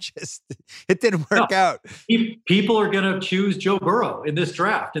receiver and it didn't work out. People are going to choose Joe Burrow in this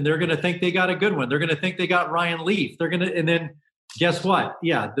draft, and they're going to think they got a good one. They're going to think they got Ryan Leaf. And then guess what?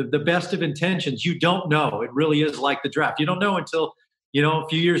 Yeah, the best of intentions. You don't know. It really is like the draft. You don't know until, a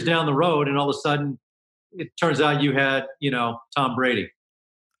few years down the road, and all of a sudden it turns out you had, Tom Brady.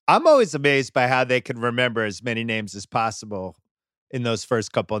 I'm always amazed by how they can remember as many names as possible in those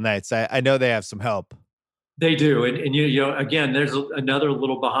first couple of nights. I know they have some help. They do. And again, there's another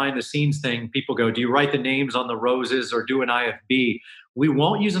little behind the scenes thing. People go, do you write the names on the roses or do an IFB? We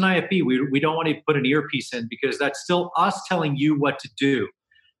won't use an IFB. We don't want to put an earpiece in because that's still us telling you what to do.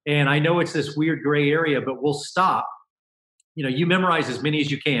 And I know it's this weird gray area, but we'll stop. You memorize as many as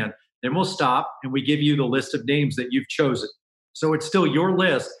you can. Then we'll stop and we give you the list of names that you've chosen. So it's still your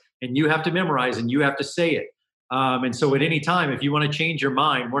list and you have to memorize and you have to say it. And so at any time, if you want to change your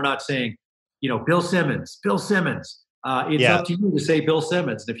mind, we're not saying, Bill Simmons. It's up to you to say Bill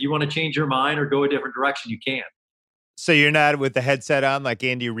Simmons. And if you want to change your mind or go a different direction, you can. So you're not with the headset on like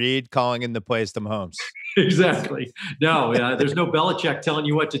Andy Reid calling in the plays to Mahomes. Exactly. No, there's no Belichick telling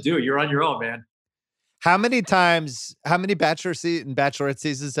you what to do. You're on your own, man. How many Bachelor and Bachelorette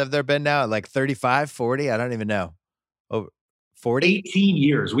seasons have there been now? Like 35, 40? I don't even know. Over 40? 18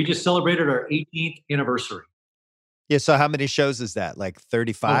 years. We just celebrated our 18th anniversary. Yeah, so how many shows is that? Like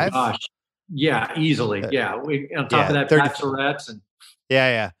 35? Oh, gosh. Yeah, easily. Yeah. On top of that, 30, Bachelorettes. And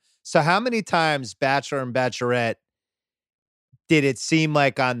yeah. So how many times Bachelor and Bachelorette did it seem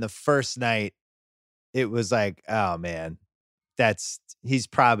like on the first night, it was like, oh, man, he's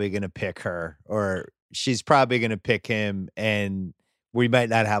probably going to pick her or she's probably going to pick him, and we might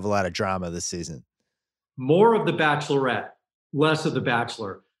not have a lot of drama this season? More of the Bachelorette, less of the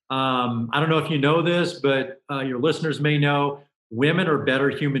Bachelor. I don't know if you know this, but your listeners may know women are better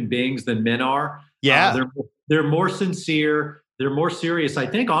human beings than men are. Yeah. They're more sincere. They're more serious. I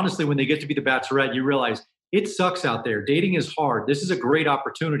think, honestly, when they get to be the Bachelorette, you realize it sucks out there. Dating is hard. This is a great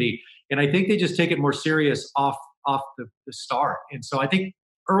opportunity. And I think they just take it more serious off the start. And so I think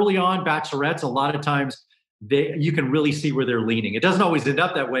early on, Bachelorettes, a lot of times you can really see where they're leaning. It doesn't always end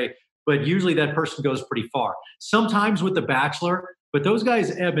up that way, but usually that person goes pretty far. Sometimes with the Bachelor, but those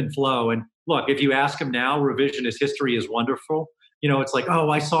guys ebb and flow. And look, if you ask them now, revisionist history is wonderful. It's like, oh,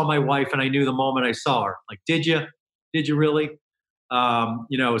 I saw my wife and I knew the moment I saw her. Like, did you? Did you really?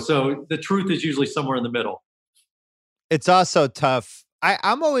 So the truth is usually somewhere in the middle. It's also tough.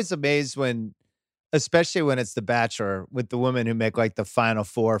 I'm always amazed especially when it's the Bachelor, with the women who make like the final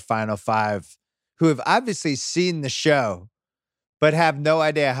 4, final 5, who have obviously seen the show, but have no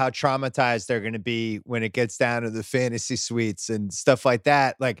idea how traumatized they're going to be when it gets down to the fantasy suites and stuff like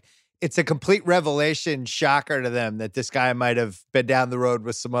that. Like, it's a complete revelation, shocker to them that this guy might have been down the road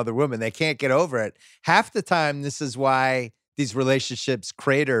with some other woman. They can't get over it. Half the time, this is why these relationships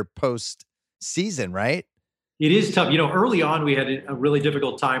crater post-season, right? It is tough. Early on, we had a really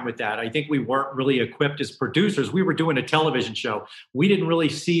difficult time with that. I think we weren't really equipped as producers. We were doing a television show. We didn't really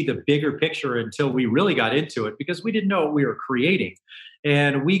see the bigger picture until we really got into it because we didn't know what we were creating.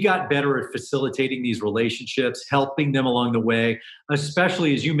 And we got better at facilitating these relationships, helping them along the way,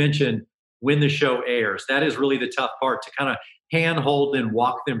 especially, as you mentioned, when the show airs. That is really the tough part, to kind of handhold and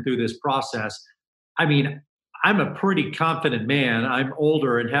walk them through this process. I mean, I'm a pretty confident man. I'm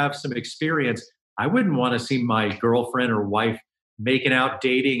older and have some experience. I wouldn't want to see my girlfriend or wife making out,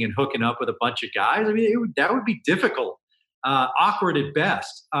 dating, and hooking up with a bunch of guys. I mean, that would be difficult, awkward at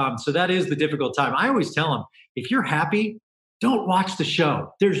best. So that is the difficult time. I always tell them, if you're happy, don't watch the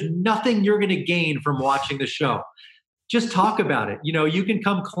show. There's nothing you're going to gain from watching the show. Just talk about it. You can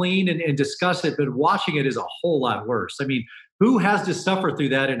come clean and discuss it, but watching it is a whole lot worse. I mean, who has to suffer through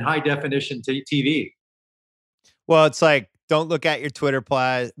that in high definition TV? Well, it's like, don't look at your Twitter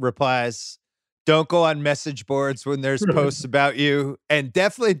replies. Don't go on message boards when there's posts about you. And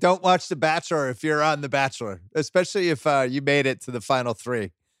definitely don't watch The Bachelor if you're on The Bachelor, especially if you made it to the final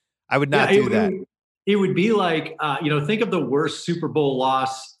 3. I would not do that. it would be like, think of the worst Super Bowl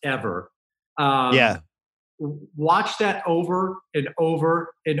loss ever. Yeah. Watch that over and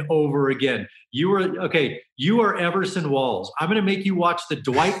over and over again. You are Everson Walls. I'm going to make you watch the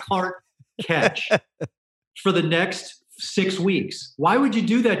Dwight Clark catch for the next 6 weeks. Why would you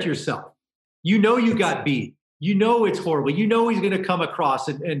do that to yourself? You know you got beat. You know it's horrible. You know he's going to come across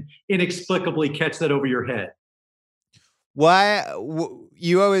and inexplicably catch that over your head. Why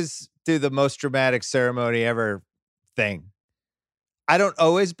you always do the most dramatic ceremony ever thing? I don't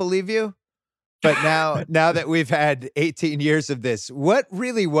always believe you, but now that we've had 18 years of this, what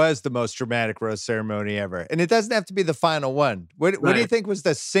really was the most dramatic roast ceremony ever? And it doesn't have to be the final one. What do you think was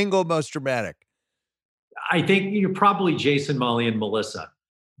the single most dramatic? I think you're probably Jason, Molly, and Melissa.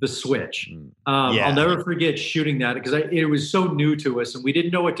 The switch. I'll never forget shooting that because it was so new to us and we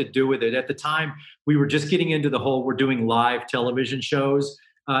didn't know what to do with it. At the time, we were just getting into the whole, we're doing live television shows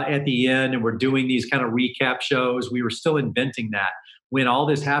at the end and we're doing these kind of recap shows. We were still inventing that when all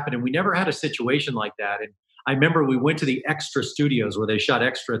this happened and we never had a situation like that. And I remember we went to the Extra Studios where they shot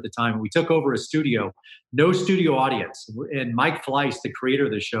Extra at the time. And we took over a studio, no studio audience. And Mike Fleiss, the creator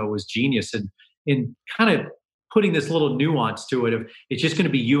of the show, was genius in kind of putting this little nuance to it of it's just going to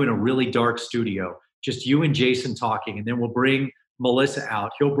be you in a really dark studio, just you and Jason talking. And then we'll bring Melissa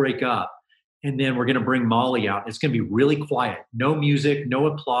out. He'll break up. And then we're going to bring Molly out. It's going to be really quiet. No music, no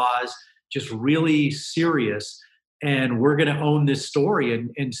applause, just really serious. And we're going to own this story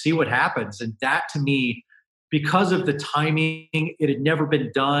and see what happens. And that to me, because of the timing, it had never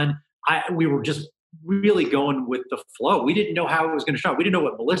been done. We were just really going with the flow. We didn't know how it was going to show. We didn't know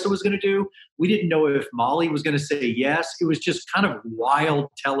what Melissa was going to do. We didn't know if Molly was going to say yes. It was just kind of wild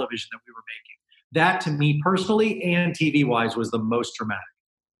television that we were making. That to me personally and TV wise was the most dramatic.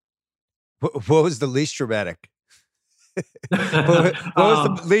 What was the least dramatic? what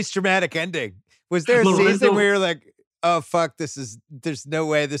was the least dramatic ending? Was there a season where you're like, oh, fuck, there's no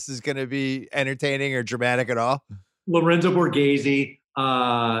way this is going to be entertaining or dramatic at all? Lorenzo Borghese,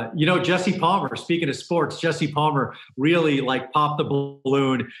 Jesse Palmer, speaking of sports, Jesse Palmer really popped the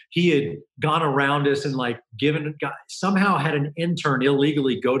balloon. He had gone around us and somehow had an intern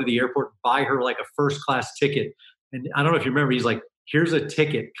illegally go to the airport and buy her a first class ticket. And I don't know if you remember, he's like, here's a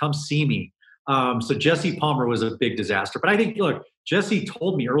ticket, come see me. So Jesse Palmer was a big disaster. But I think, look, Jesse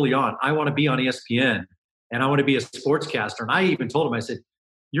told me early on, I want to be on ESPN and I want to be a sportscaster. And I even told him, I said,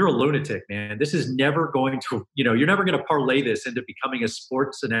 you're a lunatic, man. This is never going to, you're never going to parlay this into becoming a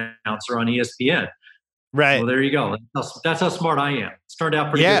sports announcer on ESPN. Right. Well, there you go. That's how smart I am. It's turned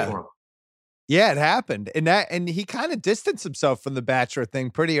out pretty good for him. Yeah, it happened. And he kind of distanced himself from the Bachelor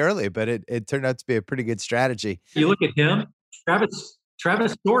thing pretty early, but it turned out to be a pretty good strategy. You look at him, Travis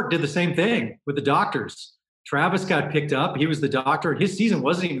Stork did the same thing with the doctors. Travis got picked up. He was the doctor. His season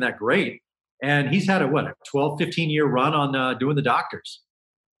wasn't even that great. And he's had a 12, 15-year run on doing the doctors.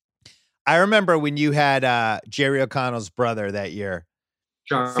 I remember when you had Jerry O'Connell's brother that year.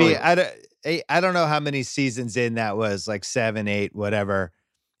 Charlie. I don't know how many seasons in that was, 7, 8, whatever.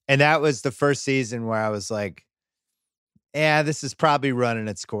 And that was the first season where I was like, this is probably running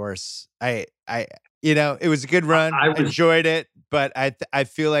its course. It was a good run. I enjoyed it, but I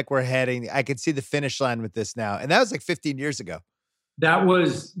feel like I could see the finish line with this now. And that was 15 years ago. There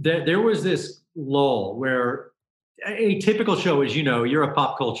was this lull where a typical show, as you know, you're a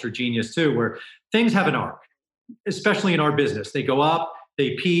pop culture genius too, where things have an arc, especially in our business. They go up,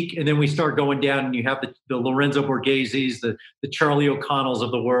 they peak, and then we start going down, and you have the Lorenzo Borghese's, the Charlie O'Connells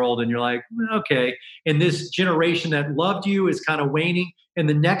of the world, and you're like, okay. And this generation that loved you is kind of waning, and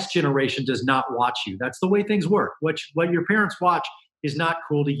the next generation does not watch you. That's the way things work. What your parents watch is not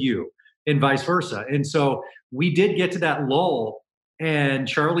cool to you, and vice versa. And so we did get to that lull, and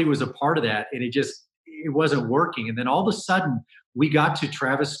Charlie was a part of that, and it wasn't working. And then all of a sudden we got to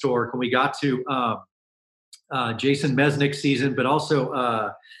Travis Stork and we got to Jason Mesnick's season, but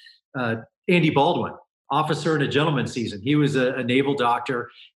also Andy Baldwin, Officer and a Gentleman season. He was a naval doctor.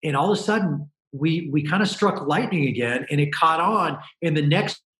 And all of a sudden we kind of struck lightning again and it caught on, and the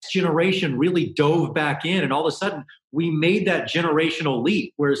next generation really dove back in. And all of a sudden we made that generational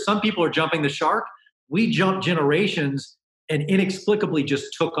leap where some people are jumping the shark. We jumped generations and inexplicably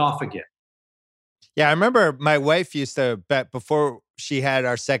just took off again. Yeah, I remember my wife used to bet before she had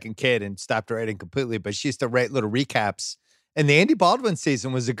our second kid and stopped writing completely, but she used to write little recaps. And the Andy Baldwin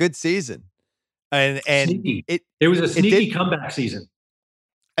season was a good season. And it was a sneaky comeback season.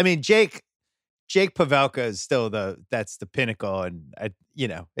 I mean, Jake Pavelka is still that's the pinnacle. And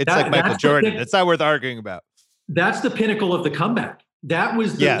it's like Michael Jordan. It's not worth arguing about. That's the pinnacle of the comeback. That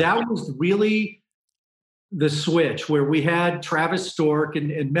was really the switch where we had Travis Stork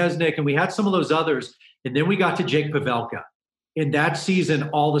and Mesnick, and we had some of those others. And then we got to Jake Pavelka. In that season,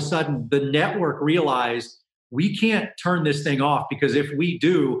 all of a sudden, the network realized we can't turn this thing off, because if we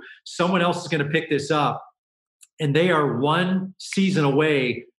do, someone else is going to pick this up. And they are one season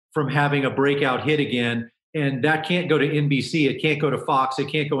away from having a breakout hit again. And that can't go to NBC. It can't go to Fox. It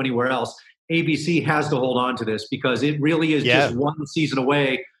can't go anywhere else. ABC has to hold on to this, because it really is just one season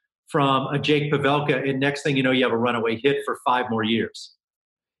away from a Jake Pavelka. And next thing you know, you have a runaway hit for 5 more years.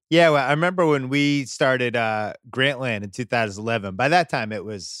 Yeah, well, I remember when we started Grantland in 2011. By that time, it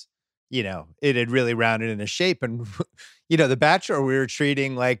was, it had really rounded into shape. And, The Bachelor, we were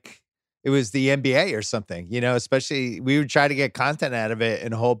treating like it was the NBA or something, especially we would try to get content out of it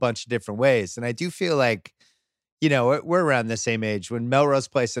in a whole bunch of different ways. And I do feel like, we're around the same age when Melrose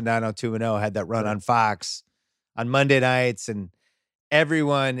Place and 90210 had that run on Fox on Monday nights, and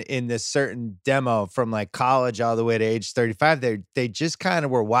everyone in this certain demo from like college all the way to age 35, they just kind of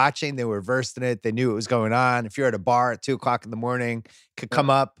were watching. They were versed in it. They knew what was going on. If you're at a bar at 2:00 in the morning, could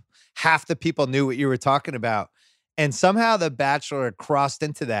come up. Half the people knew what you were talking about. And somehow The Bachelor crossed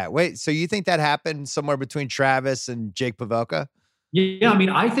into that. Wait, so you think that happened somewhere between Travis and Jake Pavelka? Yeah, I mean,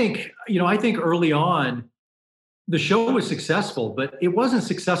 I think early on, the show was successful, but it wasn't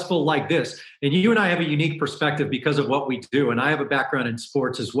successful like this. And you and I have a unique perspective because of what we do. And I have a background in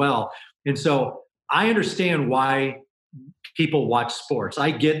sports as well. And so I understand why people watch sports.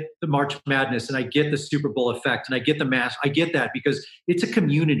 I get the March Madness, and I get the Super Bowl effect, and I get the mass. I get that because it's a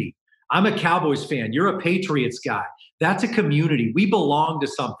community. I'm a Cowboys fan. You're a Patriots guy. That's a community. We belong to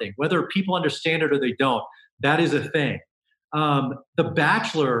something, whether people understand it or they don't. That is a thing. The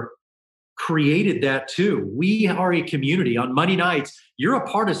Bachelor created that too. We are a community. On Monday nights, you're a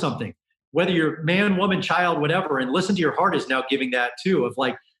part of something, whether you're man, woman, child, whatever. And Listen to Your Heart is now giving that too, of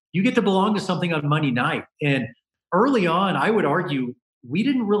like, you get to belong to something on Monday night. And early on, I would argue we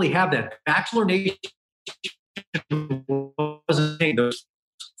didn't really have that. Bachelor Nation wasn't those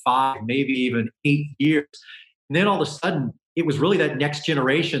 5, maybe even 8 years. And then all of a sudden, it was really that next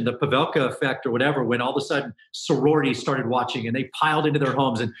generation, the Pavelka effect or whatever, when all of a sudden sororities started watching and they piled into their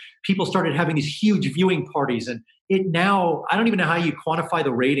homes and people started having these huge viewing parties. And it now, I don't even know how you quantify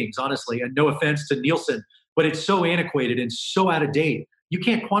the ratings, honestly, and no offense to Nielsen, but it's so antiquated and so out of date. You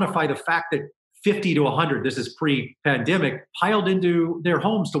can't quantify the fact that 50 to 100, this is pre-pandemic, piled into their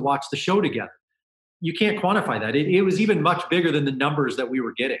homes to watch the show together. You can't quantify that. It was even much bigger than the numbers that we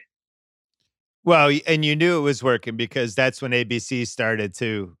were getting. Well, and you knew it was working because that's when ABC started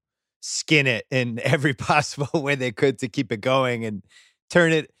to skin it in every possible way they could to keep it going and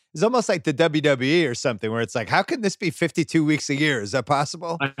turn it. It's almost like the WWE or something where it's like, how can this be 52 weeks a year? Is that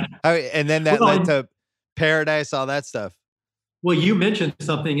possible? And then that led to Paradise, all that stuff. Well, you mentioned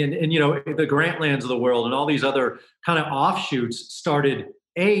something, and the Grantlands of the world and all these other kind of offshoots started,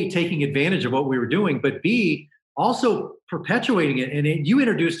 A, taking advantage of what we were doing, but B, also perpetuating it. And you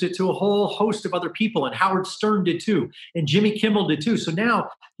introduced it to a whole host of other people, and Howard Stern did too, and Jimmy Kimmel did too. So now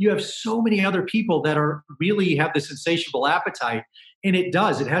you have so many other people that are really have this insatiable appetite. And it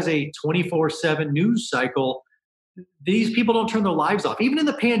has a 24/7 news cycle. These people don't turn their lives off. Even in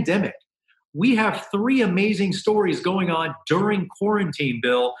the pandemic, we have 3 amazing stories going on during quarantine,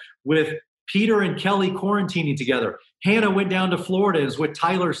 Bill, with Peter and Kelly quarantining together. Hannah went down to Florida, is with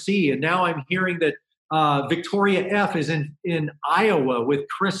Tyler C. And now I'm hearing that Victoria F. is in Iowa with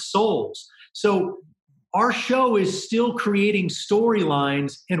Chris Soules. So our show is still creating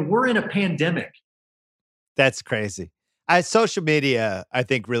storylines, and we're in a pandemic. That's crazy. Social media, I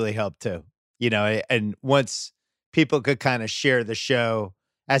think, really helped too. And once people could kind of share the show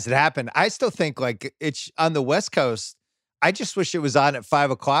as it happened, I still think like it's on the West Coast. I just wish it was on at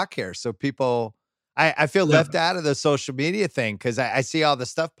 5:00 here. So people, I feel left out of the social media thing because I see all the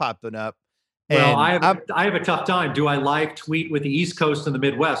stuff popping up. Well, I have a tough time. Do I live tweet with the East Coast and the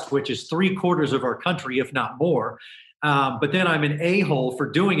Midwest, which is 3/4 of our country, if not more? But then I'm an a-hole for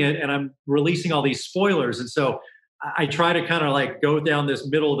doing it, and I'm releasing all these spoilers. And so I try to kind of like go down this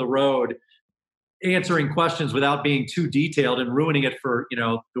middle of the road, answering questions without being too detailed and ruining it for,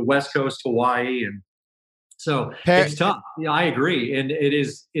 the West Coast, Hawaii. And so it's tough. Yeah, I agree. And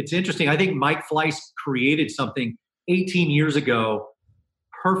it's interesting. I think Mike Fleiss created something 18 years ago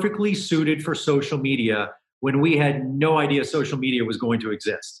perfectly suited for social media when we had no idea social media was going to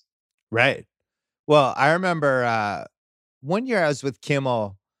exist. Right. Well, I remember one year I was with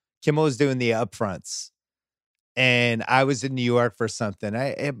Kimmel. Kimmel was doing the upfronts, and I was in New York for something.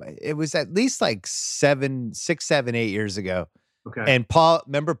 It was at least like 6, 7, 8 years ago. Okay. And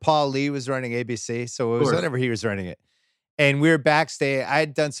remember Paul Lee was running ABC? So it was whenever he was running it. And we were backstage. I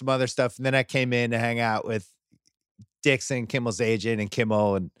had done some other stuff, and then I came in to hang out with Dixon, Kimmel's agent, and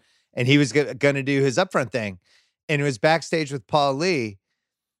Kimmel, and he was going to do his upfront thing, and it was backstage with Paul Lee,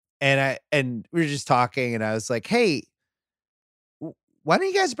 and we were just talking, and I was like, "Hey, why don't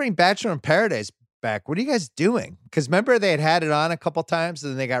you guys bring Bachelor in Paradise back? What are you guys doing?" Because remember they had it on a couple times,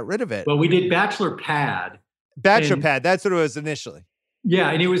 and then they got rid of it. Well, we did Bachelor Pad. Bachelor Pad, that's what it was initially.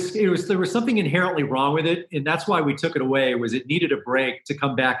 Yeah, and it was there was something inherently wrong with it, and that's why we took it away. Was it needed a break to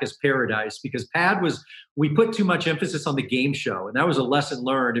come back as Paradise, because Pad was, we put too much emphasis on the game show, and that was a lesson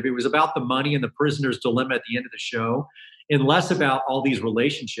learned. If it was about the money and the prisoner's dilemma at the end of the show, and less about all these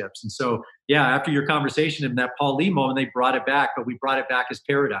relationships. And so, yeah, after your conversation in that Paul Lee moment, they brought it back, but we brought it back as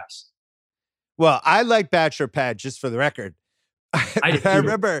Paradise. Well, I like Bachelor Pad, just for the record. I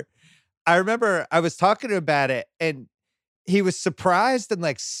remember I was talking to him about it, and he was surprised and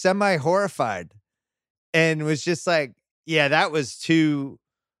like semi-horrified, and was just like, yeah, that was too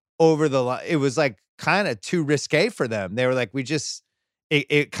over the line. It was like kind of too risque for them. They were like,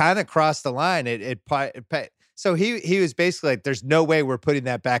 it kind of crossed the line. So he was basically like, there's no way we're putting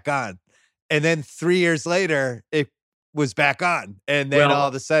that back on. And then 3 years later, it was back on. And then all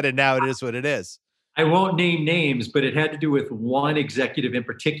of a sudden now it is what it is. I won't name names, but it had to do with one executive in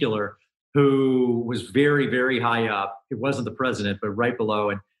particular who was very, very high up. It wasn't the president, but right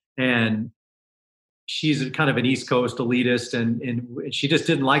below. And she's kind of an East Coast elitist. And she just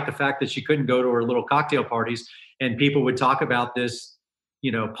didn't like the fact that she couldn't go to her little cocktail parties. And people would talk about this,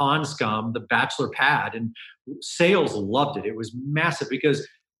 pond scum, the Bachelor Pad, and sales loved it. It was massive because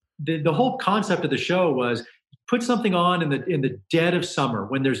the whole concept of the show was put something on in the dead of summer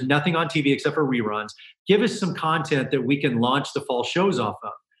when there's nothing on TV except for reruns. Give us some content that we can launch the fall shows off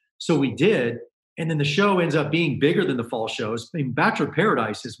of. So we did. And then the show ends up being bigger than the fall shows. I mean, Bachelor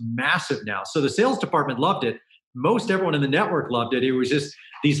Paradise is massive now. So the sales department loved it. Most everyone in the network loved it. It was just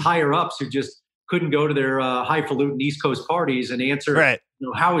these higher ups who just couldn't go to their highfalutin East Coast parties and answer, right,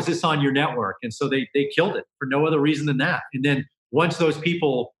 how is this on your network? And so they killed it for no other reason than that. And then once those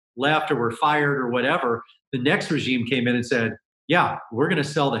people left or were fired or whatever, the next regime came in and said, yeah, we're going to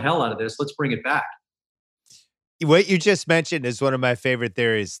sell the hell out of this. Let's bring it back. What you just mentioned is one of my favorite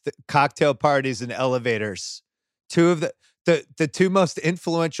theories: the cocktail parties and elevators. Two of the two most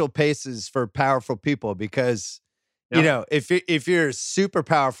influential paces for powerful people, because if you're a super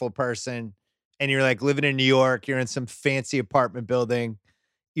powerful person and you're like living in New York, you're in some fancy apartment building,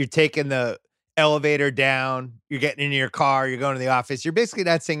 you're taking the elevator down, you're getting into your car, you're going to the office, you're basically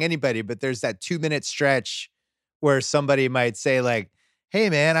not seeing anybody, but there's that 2-minute stretch where somebody might say like, hey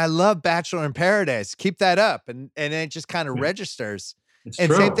man, I love Bachelor in Paradise, keep that up. And it just kind of registers. It's and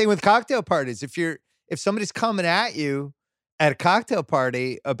true. Same thing with cocktail parties. If somebody's coming at you at a cocktail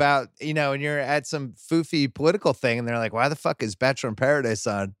party about, and you're at some foofy political thing and they're like, why the fuck is Bachelor in Paradise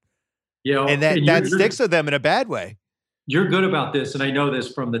on? And that sticks with them in a bad way. You're good about this, and I know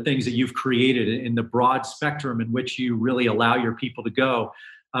this from the things that you've created in the broad spectrum in which you really allow your people to go.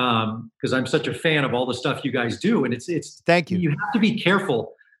 Because I'm such a fan of all the stuff you guys do, and it's. Thank you. You have to be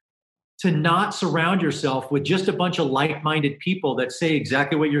careful to not surround yourself with just a bunch of like-minded people that say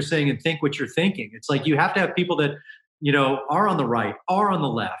exactly what you're saying and think what you're thinking. It's like you have to have people that are on the right, are on the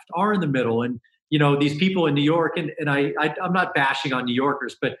left, are in the middle, and these people in New York. And I'm not bashing on New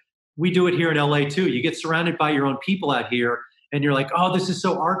Yorkers, but we do it here in LA too. You get surrounded by your own people out here and you're like, oh, this is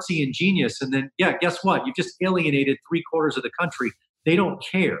so artsy and genius. And then, yeah, guess what? You've just alienated 3/4 of the country. They don't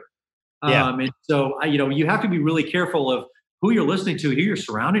care. Yeah. And so, you have to be really careful of who you're listening to, who you're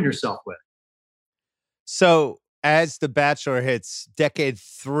surrounding yourself with. So as The Bachelor hits decade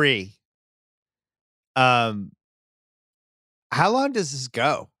 3, how long does this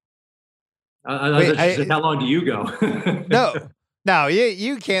go? How long do you go? No,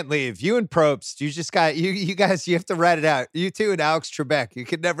 you can't leave. You and Probst, you just got you guys. You have to write it out. You two and Alex Trebek, you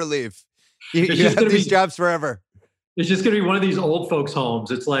can never leave. You have these jobs forever. It's just going to be one of these old folks' homes.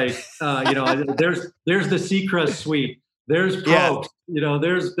 It's like there's the Seacrest suite. There's Probst. Yeah.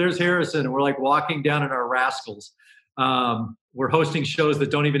 There's Harrison, and we're like walking down in our rascals. We're hosting shows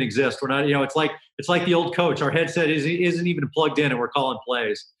that don't even exist. We're not. It's like the old coach. Our headset isn't even plugged in, and we're calling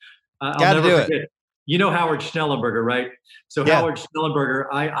plays. I'll never forget. Howard Schnellenberger, right? So yeah. Howard Schnellenberger,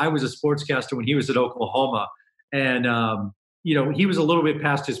 I was a sportscaster when he was at Oklahoma. And, he was a little bit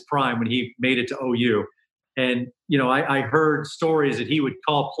past his prime when he made it to OU. And, I heard stories that he would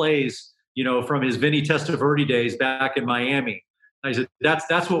call plays, from his Vinny Testaverde days back in Miami. I said,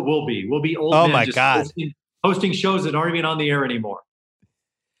 that's what we'll be. We'll be old men just hosting shows that aren't even on the air anymore.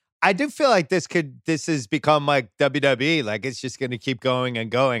 I do feel like this has become like WWE. Like it's just going to keep going and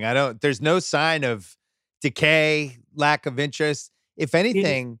going. There's no sign of decay, lack of interest. If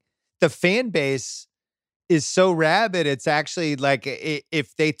anything, the fan base is so rabid. It's actually like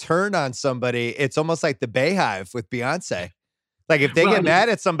if they turn on somebody, it's almost like the Bayhive with Beyonce. Like if they get mad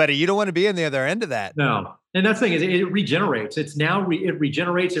at somebody, you don't want to be on the other end of that. No. And that's the thing is it regenerates. It's now it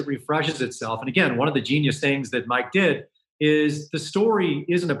regenerates, it refreshes itself. And again, one of the genius things that Mike did is the story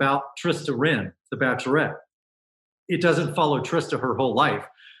isn't about Trista Rynn, the Bachelorette. It doesn't follow Trista her whole life.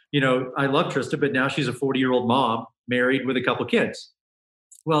 I love Trista, but now she's a 40-year-old mom, married with a couple kids.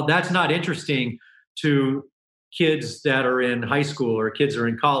 Well, that's not interesting to kids that are in high school or kids that are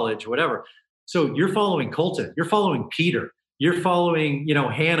in college, whatever. So you're following Colton, you're following Peter, you're following,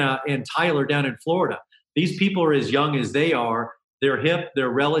 Hannah and Tyler down in Florida. These people are as young as they are. They're hip, they're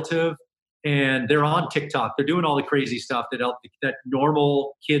relative, and they're on TikTok. They're doing all the crazy stuff that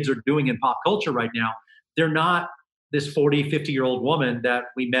normal kids are doing in pop culture right now. They're not this 40, 50-year-old woman that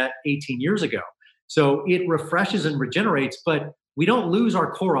we met 18 years ago. So it refreshes and regenerates, but we don't lose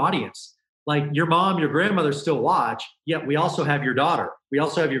our core audience. Like your mom, your grandmother still watch, yet we also have your daughter. We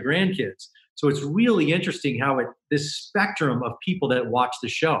also have your grandkids. So it's really interesting how this spectrum of people that watch the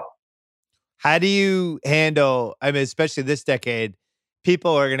show. How do you handle, especially this decade,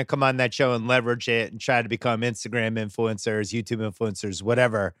 people are going to come on that show and leverage it and try to become Instagram influencers, YouTube influencers,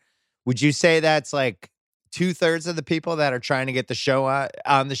 whatever. Would you say that's like 2/3 of the people that are trying to get the show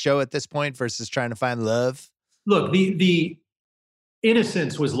on the show at this point versus trying to find love? Look, the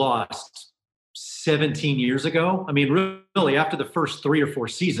innocence was lost 17 years ago. Really, after the first 3 or 4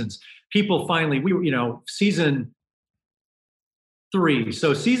 seasons, people finally, season 3.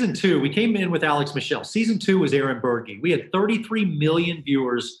 So season 2, we came in with Alex Michelle. Season 2 was Aaron Berge. We had 33 million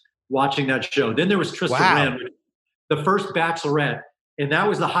viewers watching that show. Then there was Trista Rynn, the first Bachelorette, and that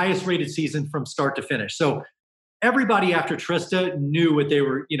was the highest rated season from start to finish. So everybody after Trista knew what they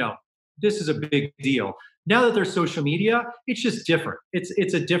were, this is a big deal. Now that there's social media, it's just different.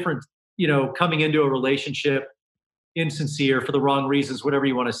 It's a different, coming into a relationship, insincere for the wrong reasons, whatever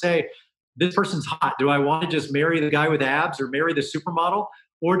you want to say. This person's hot. Do I want to just marry the guy with abs or marry the supermodel?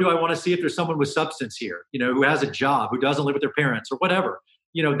 Or do I want to see if there's someone with substance here, who has a job, who doesn't live with their parents or whatever?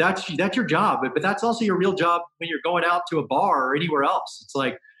 That's your job, but that's also your real job when you're going out to a bar or anywhere else. It's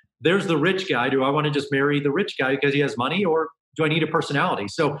like, there's the rich guy. Do I want to just marry the rich guy because he has money, or do I need a personality?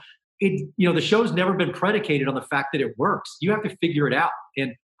 So the show's never been predicated on the fact that it works. You have to figure it out.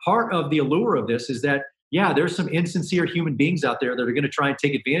 And part of the allure of this is that, there's some insincere human beings out there that are going to try and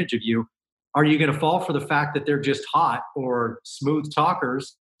take advantage of you. Are you going to fall for the fact that they're just hot or smooth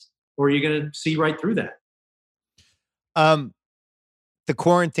talkers, or are you going to see right through that? The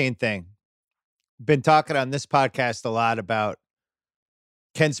quarantine thing. Been talking on this podcast a lot about,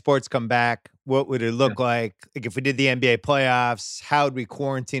 can sports come back? What would it look like? Like if we did the NBA playoffs, how would we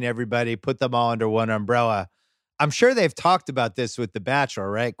quarantine everybody, put them all under one umbrella? I'm sure they've talked about this with The Bachelor,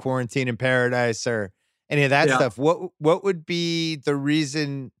 right? Quarantine in paradise or any of that stuff. What would be the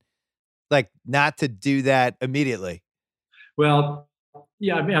reason, like, not to do that immediately? Well,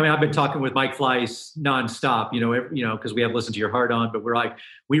 yeah, I've been talking with Mike Fleiss nonstop, because we have Listen to Your Heart on, but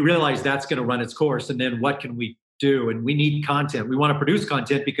we realize that's going to run its course. And then what can we do? And we need content. We want to produce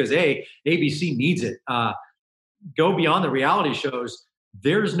content because ABC needs it. Go beyond the reality shows.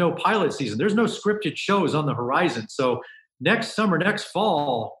 There's no pilot season. There's no scripted shows on the horizon. So next summer, next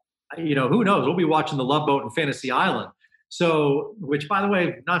fall, who knows? We'll be watching The Love Boat and Fantasy Island. So, which, by the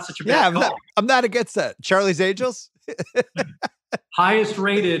way, not such a bad call. I'm not against that. Charlie's Angels? Highest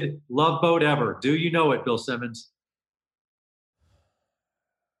rated Love Boat ever. Do you know it, Bill Simmons?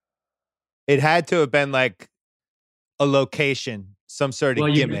 It had to have been like a location, some sort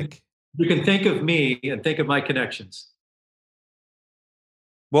of gimmick. You can think of me and think of my connections.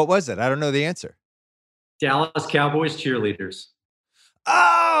 What was it? I don't know the answer. Dallas Cowboys cheerleaders.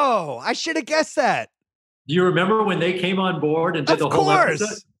 Oh, I should have guessed that. Do you remember when they came on board and did the whole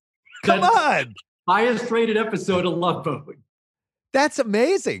episode? Come on. Highest rated episode of Love Boat. That's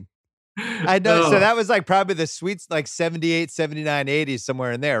amazing. I know. So that was like probably the sweets, like 78, 79, 80,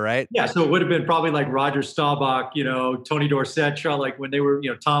 somewhere in there, right? Yeah. So it would have been probably like Roger Staubach, Tony Dorsett, like when they were,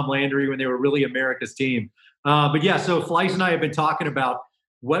 Tom Landry, when they were really America's team. But yeah, so Fleiss and I have been talking about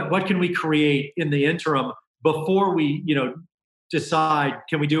what can we create in the interim before we, decide,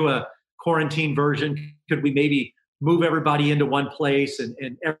 can we do a quarantine version? Could we maybe move everybody into one place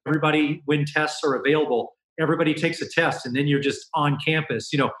and everybody, when tests are available, everybody takes a test and then you're just on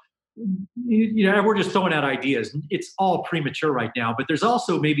campus, we're just throwing out ideas. It's all premature right now, but there's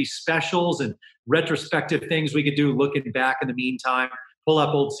also maybe specials and retrospective things we could do looking back in the meantime, pull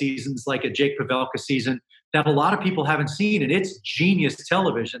up old seasons like a Jake Pavelka season that a lot of people haven't seen, and it's genius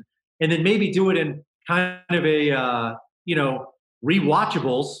television. And then maybe do it in kind of a,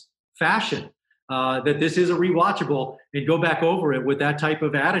 rewatchables fashion. That this is a rewatchable, and go back over it with that type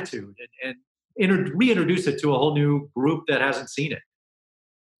of attitude, and reintroduce it to a whole new group that hasn't seen it.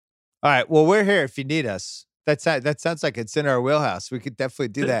 All right. Well, we're here if you need us. That sounds like it's in our wheelhouse. We could definitely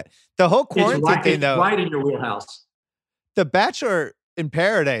do that. The whole quarantine thing, though, right in your wheelhouse. The Bachelor in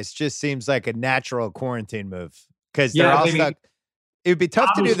Paradise just seems like a natural quarantine move because they're all stuck. It would be tough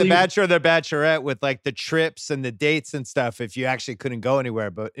to do The Bachelor or The Bachelorette with like the trips and the dates and stuff if you actually couldn't go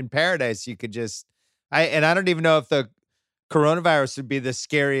anywhere. But in Paradise, you could just, I don't even know if the coronavirus would be the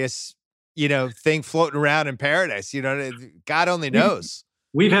scariest, thing floating around in Paradise. God only knows.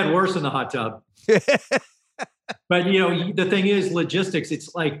 We've had worse in the hot tub. But, the thing is logistics.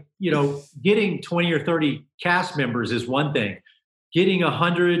 It's like, getting 20 or 30 cast members is one thing. Getting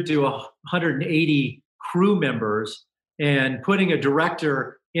 100 to 180 crew members and putting a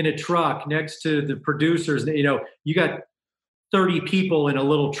director in a truck next to the producers, you got 30 people in a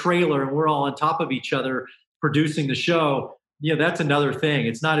little trailer and we're all on top of each other producing the show. That's another thing.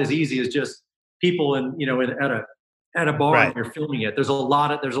 It's not as easy as just people at a bar, right, and you're filming it. There's a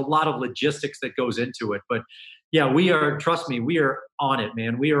lot of logistics that goes into it. But yeah, trust me, we are on it,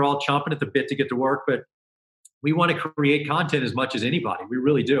 man. We are all chomping at the bit to get to work, but we want to create content as much as anybody. We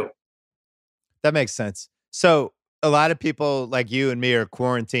really do. That makes sense. So a lot of people like you and me are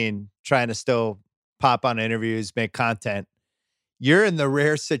quarantined, trying to still pop on interviews, make content. You're in the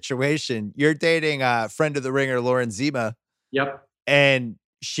rare situation. You're dating a friend of the Ringer, Lauren Zima. Yep. And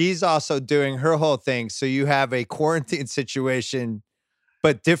she's also doing her whole thing. So you have a quarantine situation,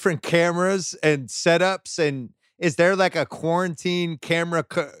 but different cameras and setups. And is there like a quarantine camera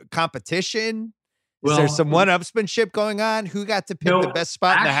competition? Is there some one-upsmanship going on? Who got to pick the best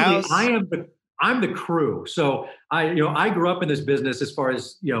spot in the house? I'm the crew. So I grew up in this business as far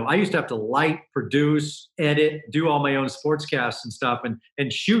as, I used to have to light, produce, edit, do all my own sportscasts and stuff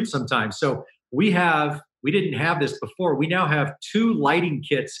and shoot sometimes. So we didn't have this before. We now have 2 lighting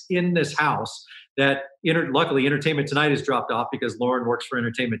kits in this house that luckily Entertainment Tonight has dropped off because Lauren works for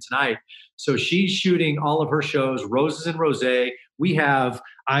Entertainment Tonight. So she's shooting all of her shows, Roses and Rosé. We got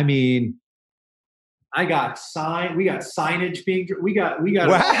signage we got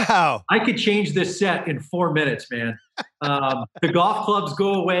wow. I could change this set in 4 minutes, man. The golf clubs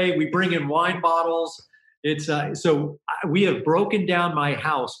go away. We bring in wine bottles. It's so we have broken down my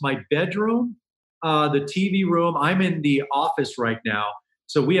house, my bedroom, the TV room. I'm in the office right now.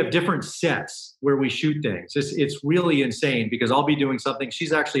 So we have different sets where we shoot things. It's really insane because I'll be doing something.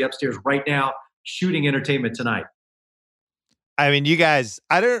 She's actually upstairs right now shooting Entertainment Tonight. I mean, you guys,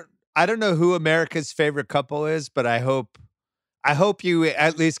 I don't know who America's favorite couple is, but I hope you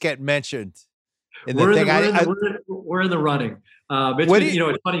at least get mentioned in the thing. We're in the running.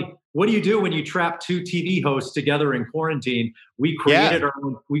 It's funny. What do you do when you trap 2 TV hosts together in quarantine? We created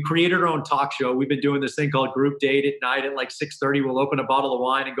our own talk show. We've been doing this thing called Group Date at night at like 6:30. We'll open a bottle of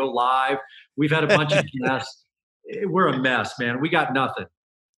wine and go live. We've had a bunch of guests. We're a mess, man. We got nothing.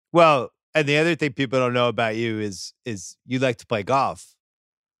 Well, and the other thing people don't know about you is you like to play golf.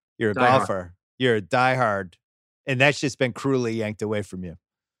 You're a golfer. You're a diehard. And that's just been cruelly yanked away from you.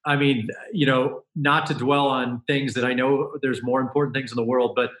 I mean, not to dwell on things that I know there's more important things in the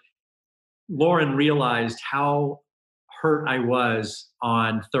world, but Lauren realized how hurt I was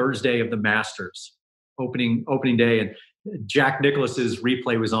on Thursday of the Masters opening day. And Jack Nicklaus's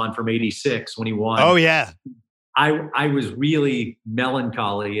replay was on from '86 when he won. Oh, yeah. I was really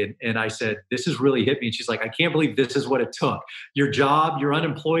melancholy and I said, this has really hit me. And she's like, I can't believe this is what it took. Your job, you're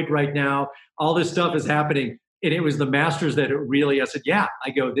unemployed right now. All this stuff is happening. And it was the Masters that it really, I said, yeah,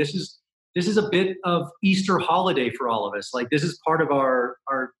 I go, this is a bit of Easter holiday for all of us. Like this is part of our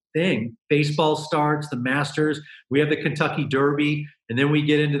thing. Baseball starts, the Masters, we have the Kentucky Derby, and then we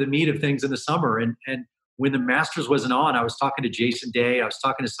get into the meat of things in the summer. And when the Masters wasn't on, I was talking to Jason Day. I was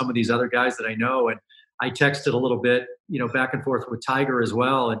talking to some of these other guys that I know. And I texted a little bit, back and forth with Tiger as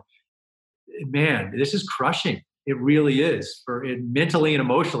well. And man, this is crushing. It really is mentally and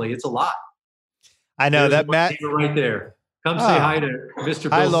emotionally. It's a lot. I know. There's that Matt right there. Come say hi to Mr.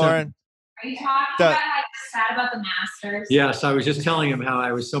 Bill. Hi, Lauren. Are you talking about how you're sad about the Masters? Yes, I was just telling him how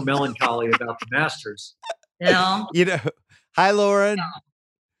I was so melancholy about the Masters. No. Hi, Lauren. No.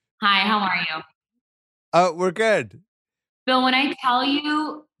 Hi, how are you? Oh, we're good. Bill, when I tell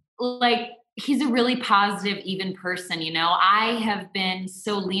you, he's a really positive, even person, I have been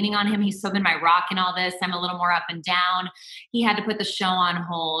so leaning on him. He's so been my rock in all this. I'm a little more up and down. He had to put the show on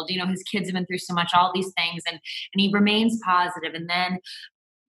hold. His kids have been through so much, all these things, and he remains positive. And then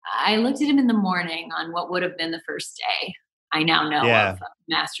I looked at him in the morning on what would have been the first day I now know of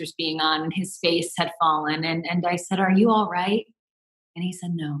Masters being on, and his face had fallen. And I said, "Are you all right?" And he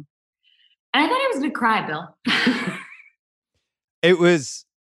said, "No." And I thought I was going to cry, Bill.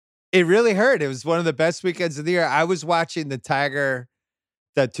 It really hurt. It was one of the best weekends of the year. I was watching the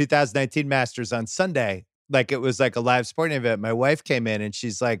 2019 Masters on Sunday. Like, it was like a live sporting event. My wife came in and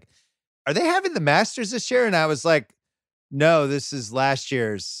she's like, "Are they having the Masters this year?" And I was like, "No, this is last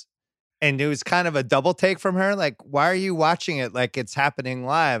year's." And it was kind of a double take from her. Like, "Why are you watching it like it's happening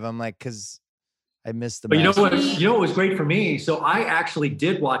live?" I'm like, "'Cause I missed the Masters." But you know what was great for me? So I actually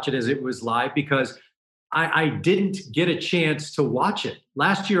did watch it as it was live because I didn't get a chance to watch it.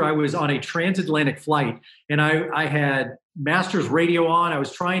 Last year, I was on a transatlantic flight and I had Masters radio on. I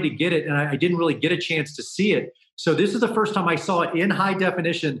was trying to get it and I didn't really get a chance to see it. So this is the first time I saw it in high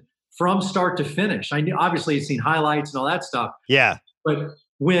definition from start to finish. I knew, obviously, I'd seen highlights and all that stuff. Yeah. But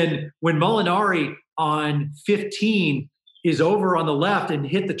when Molinari on 15 is over on the left and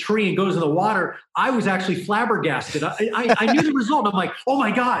hit the tree and goes in the water, I was actually flabbergasted. I knew the result. I'm like, oh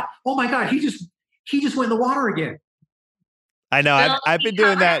my God, he just went in the water again. I know. I've been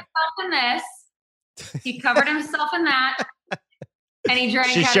doing that. He covered himself in that, and he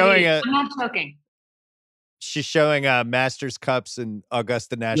drank. I'm not joking. She's showing Masters cups and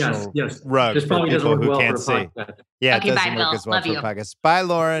Augusta National rug this for people who can't see. Podcast. Yeah, okay, it doesn't work as well for a podcast. Bye,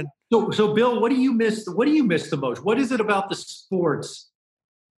 Lauren. So Bill, what do you miss? What do you miss the most? What is it about the sports?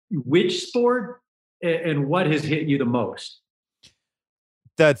 Which sport and what has hit you the most?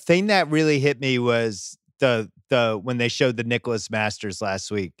 The thing that really hit me was the when they showed the Nicklaus Masters last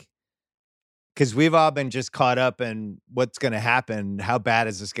week. Because we've all been just caught up in what's going to happen. How bad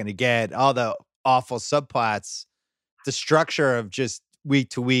is this going to get? All the awful subplots, the structure of just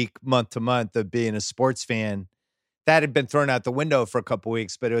week to week, month to month of being a sports fan, that had been thrown out the window for a couple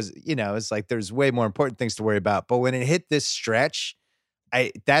weeks. But it was, it's like there's way more important things to worry about. But when it hit this stretch,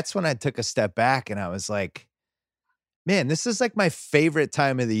 that's when I took a step back and I was like, man, this is like my favorite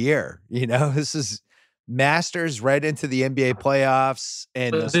time of the year. This is Masters right into the NBA playoffs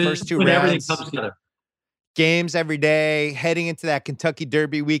and those first two rounds. Everything comes together. Games every day, heading into that Kentucky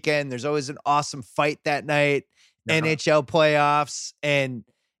Derby weekend. There's always an awesome fight that night, NHL playoffs, and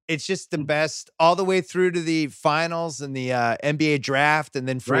it's just the best all the way through to the finals and the NBA draft and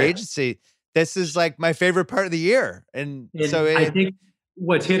then free agency. This is like my favorite part of the year. And so I think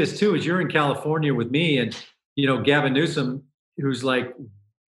what's hit us too is you're in California with me and, Gavin Newsom, who's like,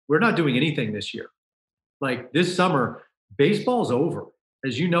 we're not doing anything this year. Like this summer, baseball's over,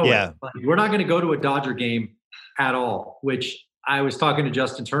 as you know. Yeah. Like, we're not going to go to a Dodger game at all, which I was talking to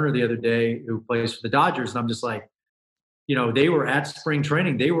Justin Turner the other day, who plays for the Dodgers. And I'm just like, they were at spring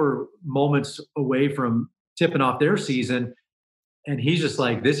training. They were moments away from tipping off their season. And he's just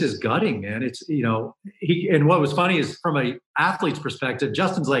like, this is gutting, man. It's, and what was funny is from an athlete's perspective,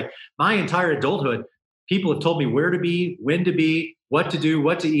 Justin's like, my entire adulthood, people have told me where to be, when to be, what to do,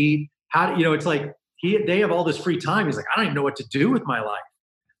 what to eat, how to, it's like, they have all this free time. He's like, I don't even know what to do with my life.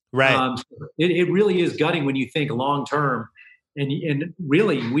 Right. It really is gutting when you think long term. And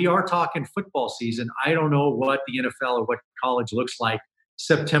really, we are talking football season. I don't know what the NFL or what college looks like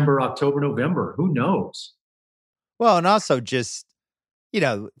September, October, November. Who knows? Well, and also just,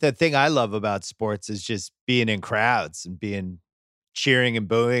 the thing I love about sports is just being in crowds and being cheering and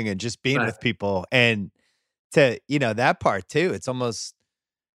booing and just being with people. And to, that part too, it's almost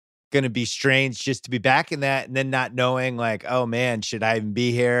going to be strange just to be back in that and then not knowing like, oh man, should I even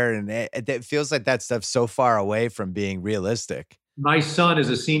be here? And it feels like that stuff's so far away from being realistic. My son is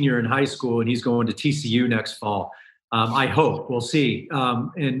a senior in high school and he's going to TCU next fall. I hope. We'll see.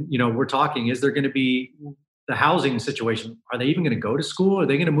 And we're talking, is there going to be the housing situation? Are they even going to go to school? Are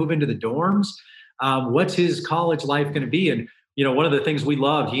they going to move into the dorms? What's his college life going to be? And, one of the things we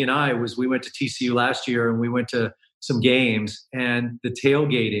loved, he and I, was we went to TCU last year and we went to some games and the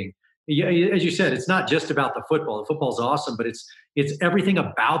tailgating. As you said, it's not just about the football. The football's awesome, but it's everything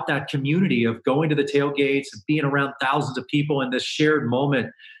about that community of going to the tailgates and being around thousands of people in this shared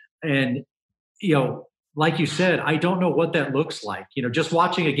moment. And, like you said, I don't know what that looks like. Just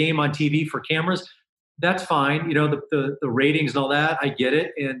watching a game on TV for cameras, that's fine. The ratings and all that, I get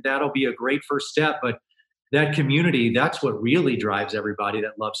it. And that'll be a great first step. But that community, that's what really drives everybody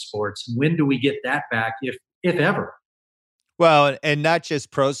that loves sports. And when do we get that back, if ever? Well, and not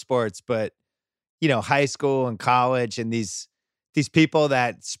just pro sports, but, high school and college and these people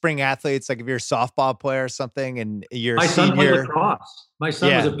that spring athletes, like if you're a softball player or something and you're My a son played senior. lacrosse. My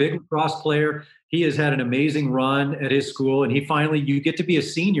son was a big lacrosse player. He has had an amazing run at his school, and you get to be a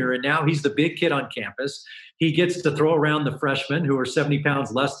senior, and now he's the big kid on campus. He gets to throw around the freshmen who are 70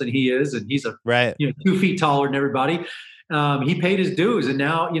 pounds less than he is, and he's 2 feet taller than everybody. He paid his dues, and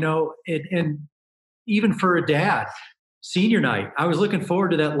now, and even for a dad, senior night, I was looking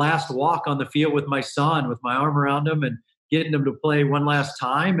forward to that last walk on the field with my son, with my arm around him and getting him to play one last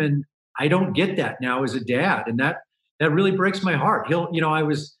time. And I don't get that now as a dad, and that really breaks my heart. I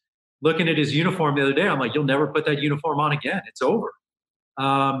was looking at his uniform the other day. I'm like, you'll never put that uniform on again. It's over.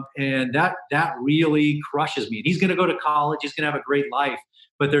 And that really crushes me. And he's going to go to college. He's going to have a great life.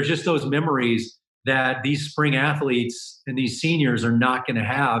 But there's just those memories that these spring athletes and these seniors are not going to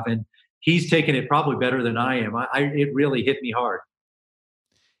have. And he's taken it probably better than I am. It really hit me hard.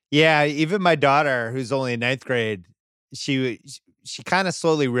 Yeah, even my daughter, who's only in 9th grade, she kind of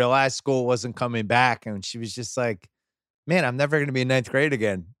slowly realized school wasn't coming back. And she was just like, man, I'm never going to be in 9th grade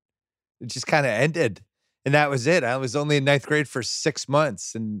again. It just kind of ended. And that was it. I was only in 9th grade for 6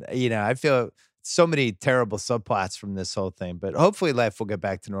 months. And, I feel so many terrible subplots from this whole thing. But hopefully life will get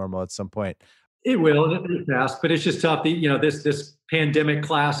back to normal at some point. It will. It's fast, but it's just tough. This pandemic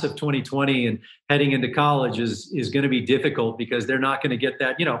class of 2020 and heading into college is going to be difficult because they're not going to get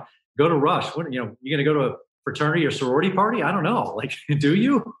that, go to Rush. You're going to go to a fraternity or sorority party? I don't know. Like, do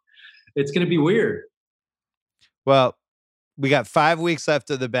you? It's going to be weird. Well, we got 5 weeks left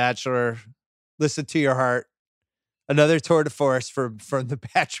of The Bachelor. Listen to your heart. Another tour de force from the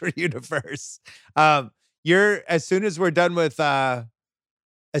Bachelor universe. As soon as we're done with,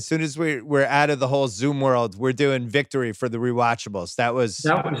 as soon as we're out of the whole Zoom world, we're doing Victory for the rewatchables. That was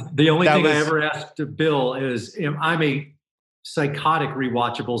the only thing I ever asked Bill is, I'm a psychotic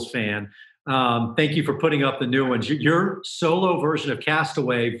rewatchables fan. Thank you for putting up the new ones. Your solo version of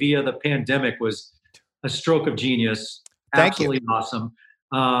Castaway via the pandemic was a stroke of genius. Absolutely awesome.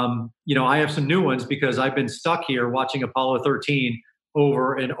 I have some new ones because I've been stuck here watching Apollo 13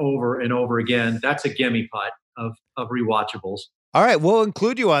 over and over and over again. That's a gimme putt of rewatchables. All right, we'll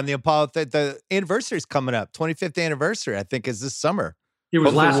include you on the Apollo. The anniversary is coming up. 25th anniversary, I think, is this summer. It was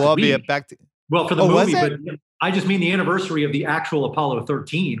Hopefully last we'll all week. Be back to, well, for the movie, but I just mean the anniversary of the actual Apollo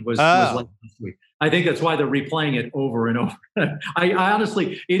 13 was last week. I think that's why they're replaying it over and over. I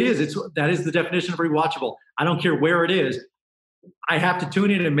honestly, that is the definition of rewatchable. I don't care where it is. I have to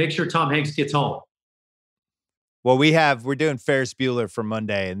tune in and make sure Tom Hanks gets home. Well, we're doing Ferris Bueller for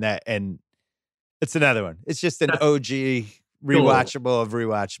Monday, and it's another one. It's just an OG rewatchable of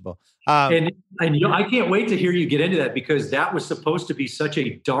rewatchable. And I can't wait to hear you get into that because that was supposed to be such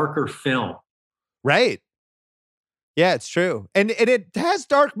a darker film. Right. Yeah, it's true. And it has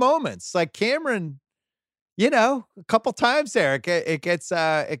dark moments. Like Cameron, a couple times there, it gets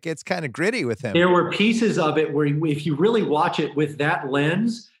kind of gritty with him. There were pieces of it where if you really watch it with that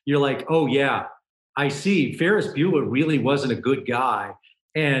lens, you're like, oh yeah, I see. Ferris Bueller really wasn't a good guy.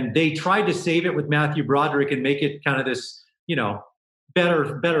 And they tried to save it with Matthew Broderick and make it kind of this,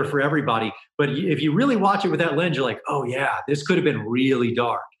 better for everybody. But if you really watch it with that lens, you're like, oh yeah, this could have been really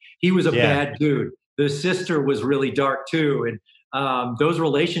dark. He was a bad dude. The sister was really dark too. And those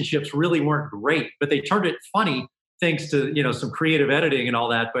relationships really weren't great, but they turned it funny thanks to, some creative editing and all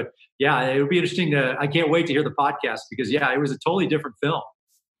that. But yeah, it would be interesting I can't wait to hear the podcast because it was a totally different film.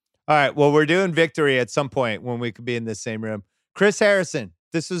 All right. Well, we're doing Victory at some point when we could be in the same room. Chris Harrison,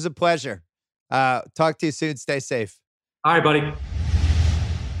 this was a pleasure. Talk to you soon. Stay safe. All right, buddy.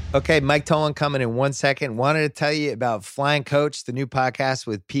 Okay, Mike Tollin coming in 1 second. Wanted to tell you about Flying Coach, the new podcast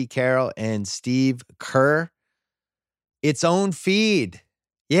with Pete Carroll and Steve Kerr. Its own feed.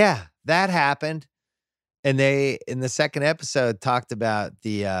 Yeah, that happened. And they, in the second episode, talked about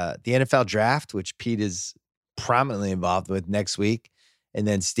the NFL draft, which Pete is prominently involved with next week. And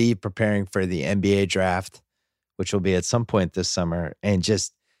then Steve preparing for the NBA draft, which will be at some point this summer. And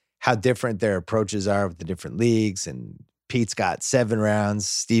just how different their approaches are with the different leagues. And Pete's got 7 rounds.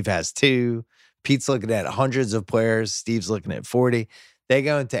 Steve has 2. Pete's looking at hundreds of players. Steve's looking at 40. They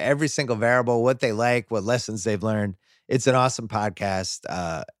go into every single variable, what they like, what lessons they've learned. It's an awesome podcast,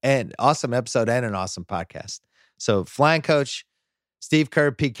 and awesome episode and an awesome podcast. So Flying Coach, Steve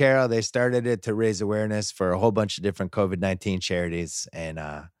Kerr, Pete Carroll, they started it to raise awareness for a whole bunch of different COVID-19 charities, and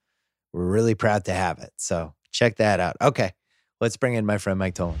we're really proud to have it. So check that out. Okay, let's bring in my friend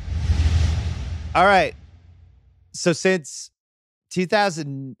Mike Tollin. All right. So since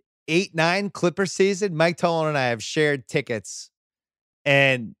 2008-9 Clipper season, Mike Tollin and I have shared tickets,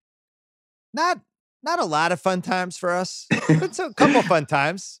 and not a lot of fun times for us. It's a couple fun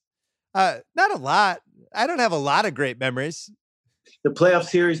times. Not a lot. I don't have a lot of great memories. The playoff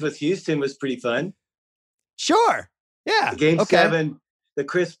series with Houston was pretty fun. Sure. Yeah. The the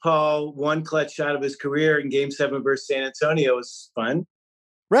Chris Paul one clutch shot of his career in Game 7 versus San Antonio was fun.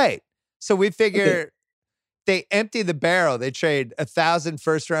 Right. So we figure they empty the barrel. They trade 1,000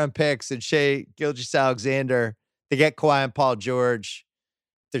 first-round picks and Shai Gilgeous-Alexander. They get Kawhi and Paul George.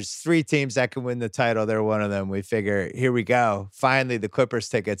 There's 3 teams that can win the title. They're one of them. We figure, here we go. Finally, the Clippers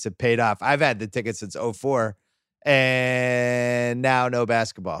tickets have paid off. I've had the tickets since 2004, and now no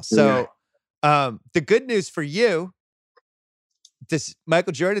basketball. So the good news for you, this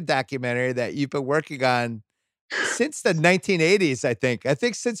Michael Jordan documentary that you've been working on since the 1980s, I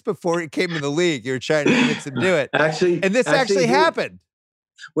think since before he came in the league, you were trying to convince him to do it. And this actually happened.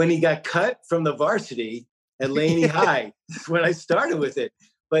 When he got cut from the varsity at Laney High, when I started with it.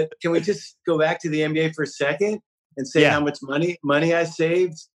 But can we just go back to the NBA for a second and say how much money I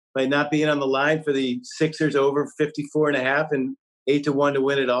saved by not being on the line for the Sixers over 54.5 and 8-1 to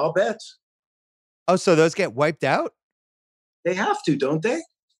win it all bets? Oh, so those get wiped out? They have to, don't they?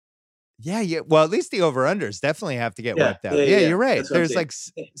 Yeah. Well, at least the over-unders definitely have to get wiped out. Yeah, you're right. There's like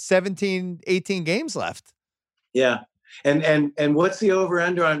 17, 18 games left. Yeah. And what's the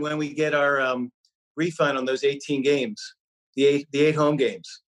over-under on when we get our refund on those 18 games, the 8 home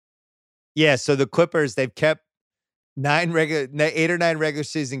games? Yeah, so the Clippers, they've kept 8 or 9 regular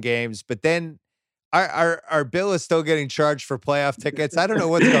season games, but then our bill is still getting charged for playoff tickets. I don't know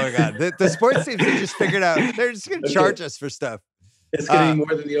what's going on. The sports teams have just figured out they're just going to charge us for stuff. It's going to be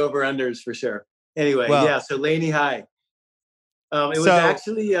more than the over-unders for sure. Anyway, so Laney High. It was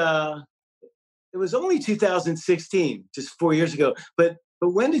actually, it was only 2016, just 4 years ago. But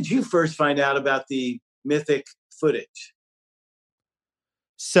when did you first find out about the mythic footage?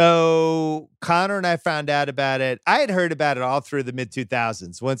 So Connor and I found out about it. I had heard about it all through the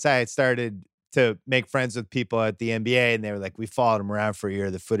mid-2000s. Once I had started to make friends with people at the NBA, and they were like, we followed him around for a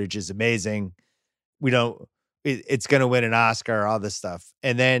year. The footage is amazing. It's going to win an Oscar, all this stuff.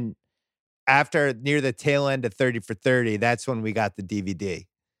 And then after near the tail end of 30 for 30, that's when we got the DVD.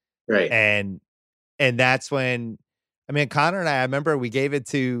 Right. And that's when, Connor and I remember we gave it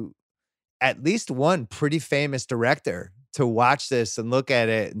to at least one pretty famous director to watch this and look at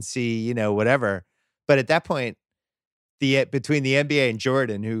it and see, whatever. But at that point, between the NBA and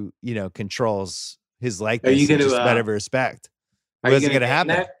Jordan, who, controls his likeness and just about every respect, wasn't going to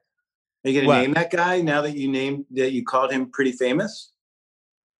happen. Are you going to name that guy now that you called him pretty famous?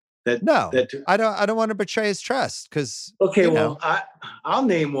 I don't want to betray his trust because. Okay, I'll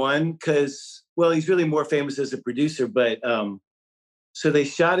name one because, he's really more famous as a producer. But so they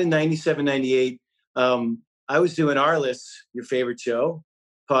shot in 97, 98. I was doing Arliss, your favorite show.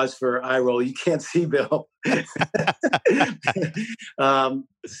 Pause for eye roll. You can't see Bill.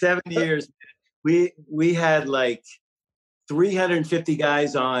 7 years. We had like 350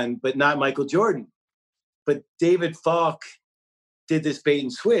 guys on, but not Michael Jordan. But David Falk did this bait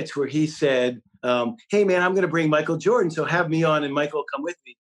and switch where he said, hey, man, I'm going to bring Michael Jordan, so have me on and Michael will come with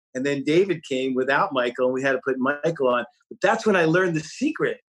me. And then David came without Michael, and we had to put Michael on. But that's when I learned the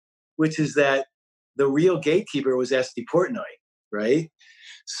secret, which is that the real gatekeeper was Esty Portnoy, right?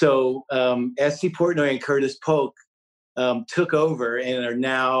 So Esty Portnoy and Curtis Polk took over and are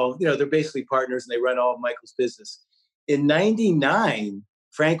now, they're basically partners and they run all of Michael's business. In 99,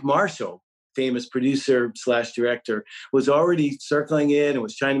 Frank Marshall, famous producer / director, was already circling in and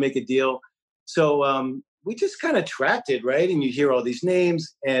was trying to make a deal. So we just kind of tracked it, right? And you hear all these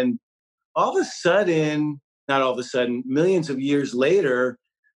names and all of a sudden, not all of a sudden, millions of years later,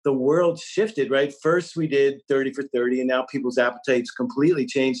 the world shifted, right? First we did 30 for 30 and now people's appetites completely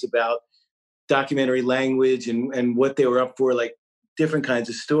changed about documentary language and what they were up for, like different kinds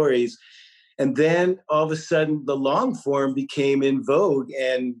of stories. And then all of a sudden the long form became in vogue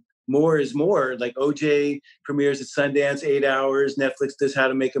and more is more. Like OJ premieres at Sundance 8 hours. Netflix does How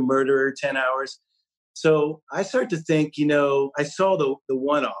to Make a Murderer 10 hours. So I start to think, I saw the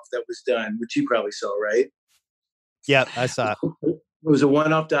one-off that was done, which you probably saw, right? Yep, I saw it. It was a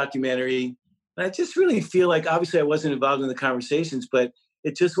one-off documentary. And I just really feel like, obviously I wasn't involved in the conversations, but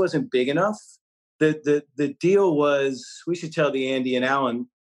it just wasn't big enough. The deal was, we should tell the Andy and Alan,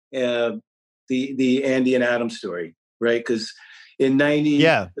 the Andy and Adam story, right? Because in 90,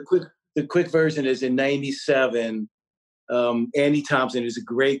 the quick version is in 97, Andy Thompson is a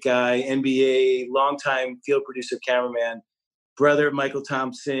great guy, NBA, longtime field producer, cameraman, brother of Michael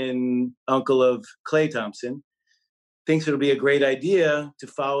Thompson, uncle of Klay Thompson, thinks it'll be a great idea to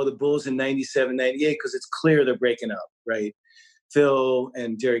follow the Bulls in 97, 98, because it's clear they're breaking up, right? Phil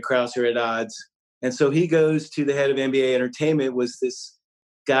and Jerry Krause are at odds. And so he goes to the head of NBA Entertainment, was this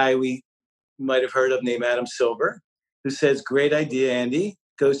guy we might have heard of named Adam Silver, who says, great idea, Andy.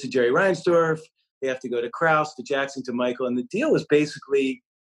 Goes to Jerry Reinsdorf, They have to go to Krause, to Jackson, to Michael. And the deal was basically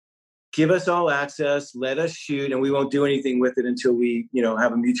give us all access, let us shoot, and we won't do anything with it until we,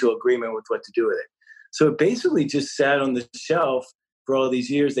 have a mutual agreement with what to do with it. So it basically just sat on the shelf for all these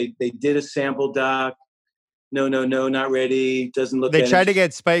years. They did a sample doc. No, not ready. Doesn't look. They tried to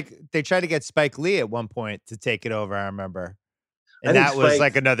get Spike. They tried to get Spike Lee at one point to take it over. I remember, and that was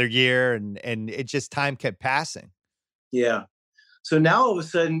like another year, and it just time kept passing. Yeah. So now all of a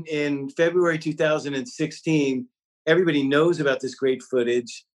sudden, in February 2016, everybody knows about this great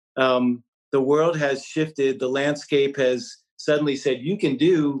footage. The world has shifted. The landscape has suddenly said you can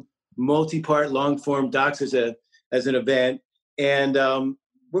do multi-part, long-form docs as an event, and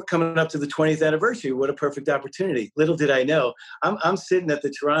we're coming up to the 20th anniversary. What a perfect opportunity. Little did I know. I'm sitting at the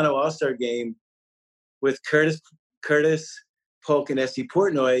Toronto All-Star game with Curtis Polk and Esty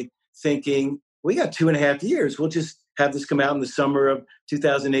Portnoy thinking, we got 2.5 years. We'll just have this come out in the summer of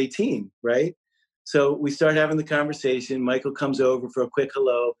 2018, right? So we start having the conversation. Michael comes over for a quick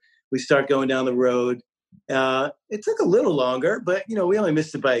hello. We start going down the road. It took a little longer, but, we only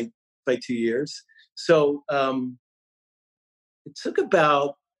missed it by 2 years. So it took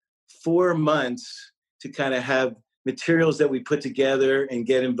about 4 months to kind of have materials that we put together and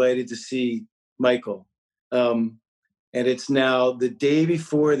get invited to see Michael. And it's now the day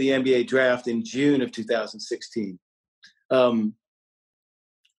before the NBA draft in June of 2016. I'm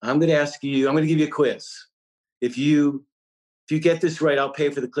going to give you a quiz. If you get this right, I'll pay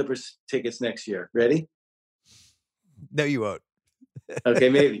for the Clippers tickets next year. Ready? No, you won't. Okay,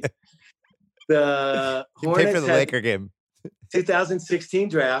 maybe. The Hornets pay for the Laker game. 2016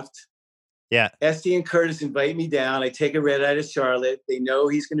 draft. Yeah. Esty and Curtis invite me down. I take a red eye to Charlotte. They know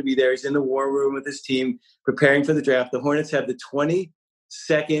he's going to be there. He's in the war room with his team preparing for the draft. The Hornets have the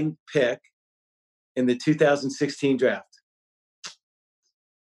 22nd pick in the 2016 draft.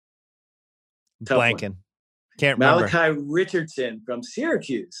 Blanking. Can't remember. Malachi Richardson from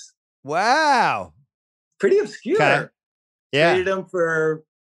Syracuse. Wow. Pretty obscure. Okay. Yeah. Traded him for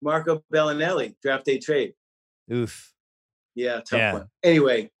Marco Bellinelli, draft day trade. Oof. Yeah, tough one.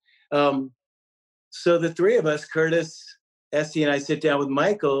 Anyway, so the three of us, Curtis, Esty, and I sit down with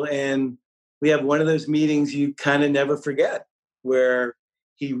Michael, and we have one of those meetings you kind of never forget, where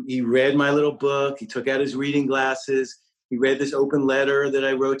he read my little book. He took out his reading glasses. He read this open letter that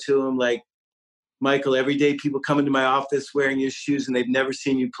I wrote to him, like, Michael, every day people come into my office wearing your shoes and they've never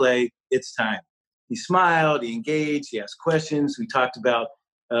seen you play. It's time. He smiled, he engaged, he asked questions. We talked about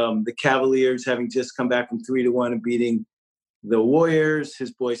the Cavaliers having just come back from 3-1 and beating the Warriors.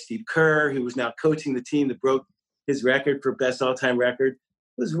 His boy Steve Kerr, who was now coaching the team that broke his record for best all-time record.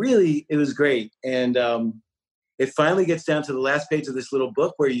 It was great. And it finally gets down to the last page of this little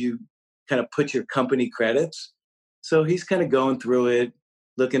book where you kind of put your company credits. So he's kind of going through it,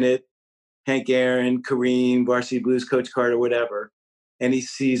 looking at Hank Aaron, Kareem, Varsity Blues, Coach Carter, whatever. And he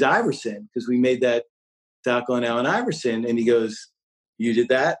sees Iverson, because we made that doc on Allen Iverson. And he goes, you did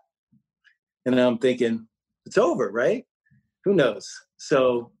that? And I'm thinking, it's over, right? Who knows?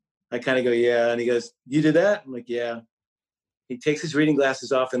 So I kind of go, yeah. And he goes, you did that? I'm like, yeah. He takes his reading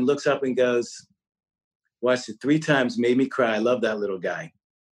glasses off and looks up and goes, watched it 3 times, made me cry. I love that little guy.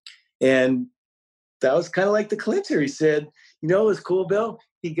 And that was kind of like the clincher. He said, it was cool, Bill.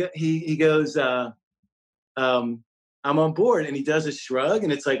 He goes, I'm on board. And he does a shrug.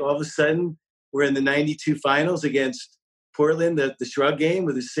 And it's like all of a sudden we're in the 92 finals against Portland, the shrug game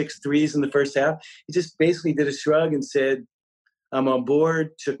with his 6 threes in the first half. He just basically did a shrug and said, I'm on board,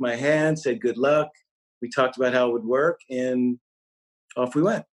 shook my hand, said good luck. We talked about how it would work, and off we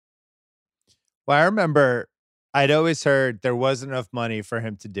went. Well, I remember I'd always heard there wasn't enough money for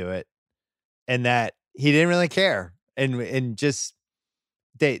him to do it, and that he didn't really care. And just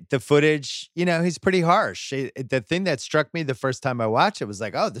the footage, he's pretty harsh. The thing that struck me the first time I watched it was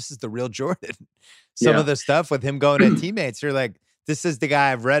like, oh, this is the real Jordan. Some of the stuff with him going at teammates, you're like, this is the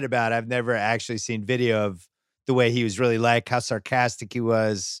guy I've read about. I've never actually seen video of the way he was really like, how sarcastic he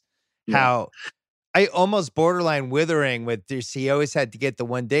was, how I almost borderline withering with this. He always had to get the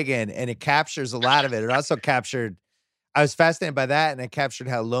one dig in, and it captures a lot of it. It also captured, I was fascinated by that, and it captured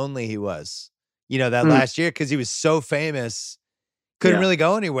how lonely he was, that last year, because he was so famous, couldn't really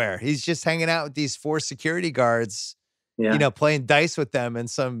go anywhere. He's just hanging out with these 4 security guards, playing dice with them in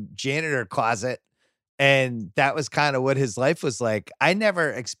some janitor closet. And that was kind of what his life was like. I never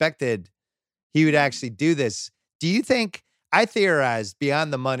expected he would actually do this. Do you think, I theorized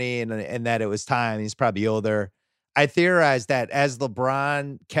beyond the money and that it was time, he's probably older. I theorized that as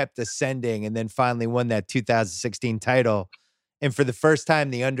LeBron kept ascending and then finally won that 2016 title, and for the first time,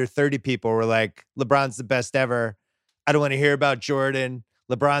 the under 30 people were like, LeBron's the best ever. I don't want to hear about Jordan.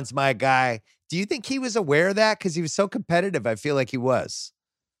 LeBron's my guy. do you think he was aware of that? Because he was so competitive. I feel like he was.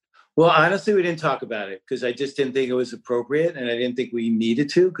 Well, honestly, we didn't talk about it because I just didn't think it was appropriate, and I didn't think we needed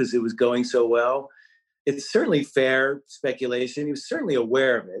to because it was going so well. It's certainly fair speculation. He was certainly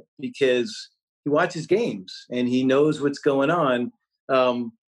aware of it because he watches games and he knows what's going on.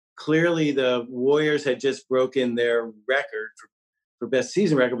 Clearly, the Warriors had just broken their record for best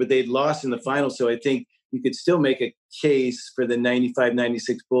season record, but they'd lost in the finals. So I think you could still make a case for the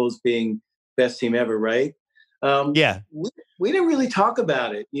 95-96 Bulls being best team ever, right? Yeah. We didn't really talk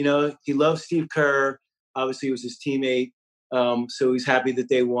about it. You know, he loves Steve Kerr. Obviously, he was his teammate. So he's happy that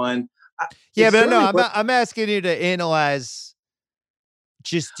they won. Yeah, but no, I'm asking you to analyze.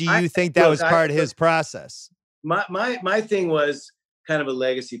 Just, do you think that was part of his process? My thing was kind of a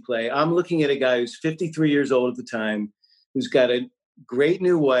legacy play. I'm looking at a guy who's 53 years old at the time, who's got a great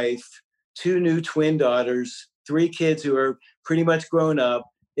new wife, 2 new twin daughters, 3 kids who are pretty much grown up.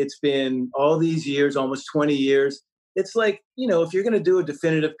 It's been all these years, almost 20 years. It's like, you know, if you're going to do a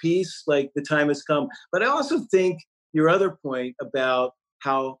definitive piece, like, the time has come. But I also think your other point about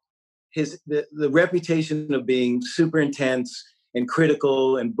how the reputation of being super intense and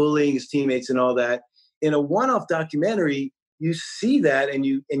critical and bullying his teammates and all that, in a one-off documentary, you see that and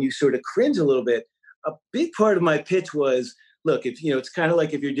you sort of cringe a little bit. A big part of my pitch was, look, if you know, it's kind of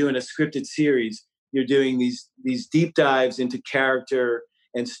like if you're doing a scripted series, you're doing these deep dives into character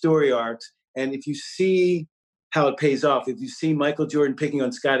and story arcs, and if you see how it pays off, if you see Michael Jordan picking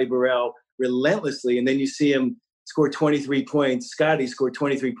on Scotty Burrell relentlessly, and then you see him score 23 points, Scotty scored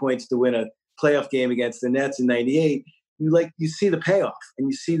 23 points to win a playoff game against the Nets in '98. You see the payoff and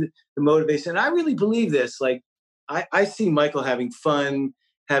you see the motivation. And I really believe this. Like, I see Michael having fun,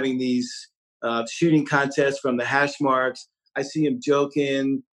 having these shooting contests from the hash marks. I see him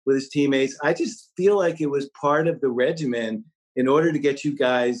joking with his teammates. I just feel like it was part of the regimen in order to get you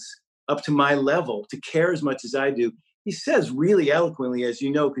guys up to my level, to care as much as I do. He says really eloquently, as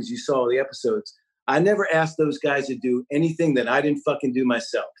you know, because you saw the episodes, I never asked those guys to do anything that I didn't fucking do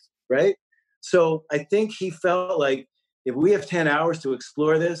myself, right? So I think he felt like if we have 10 hours to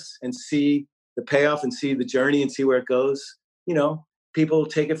explore this and see the payoff and see the journey and see where it goes, you know, people will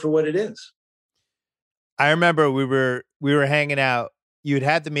take it for what it is. I remember we were hanging out. You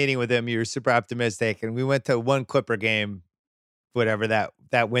had the meeting with him. You were super optimistic, and we went to one Clipper game, whatever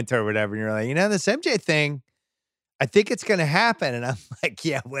that winter or whatever. And you're like, you know, this MJ thing, I think it's going to happen. And I'm like,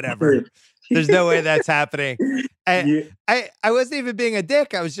 yeah, whatever. There's no way that's happening. And I wasn't even being a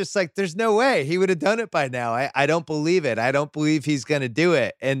dick. I was just like, there's no way he would have done it by now. I don't believe it. I don't believe he's going to do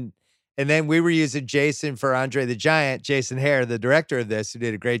it. And then we were using Jason for Andre the Giant, Jason Hare, the director of this, who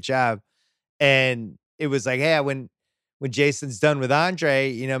did a great job. And it was like, hey, when Jason's done with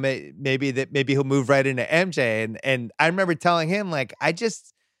Andre, you know, maybe he'll move right into MJ. And I remember telling him, like, I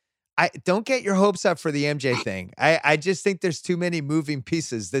don't get your hopes up for the MJ thing. I just think there's too many moving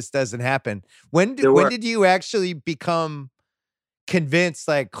pieces. This doesn't happen. When did you actually become convinced,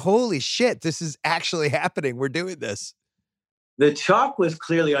 like, holy shit, this is actually happening? We're doing this. The chalk was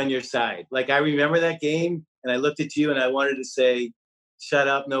clearly on your side. Like, I remember that game and I looked at you and I wanted to say, shut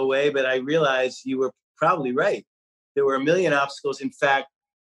up, no way. But I realized you were probably right. There were a million obstacles. In fact,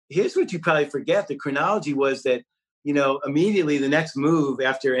 here's what you probably forget. The chronology was that, you know, immediately the next move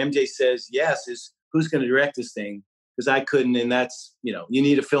after MJ says yes is who's going to direct this thing? Because I couldn't. And that's, you know, you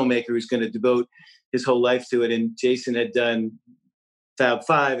need a filmmaker who's going to devote his whole life to it. And Jason had done Fab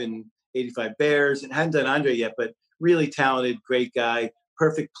Five and 85 Bears and hadn't done Andre yet, but really talented, great guy,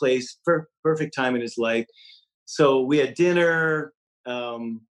 perfect place, perfect time in his life. So we had dinner.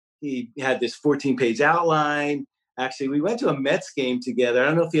 He had this 14-page outline. Actually, we went to a Mets game together. I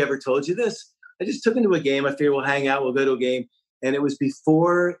don't know if he ever told you this. I just took him to a game. I figured we'll hang out. We'll go to a game. And it was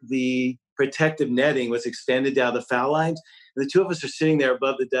before the protective netting was extended down the foul lines. And the two of us are sitting there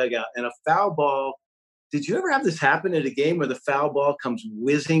above the dugout. And a foul ball. Did you ever have this happen at a game where the foul ball comes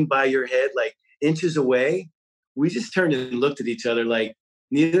whizzing by your head like inches away? We just turned and looked at each other like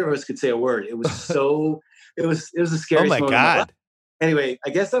neither of us could say a word. It was so. It was the scariest moment. Oh my God. Anyway, I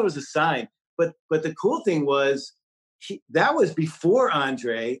guess that was a sign. But the cool thing was that was before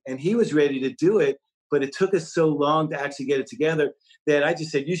Andre, and he was ready to do it. But it took us so long to actually get it together that I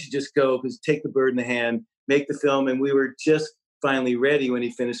just said, you should just go, because take the bird in the hand, make the film. And we were just finally ready when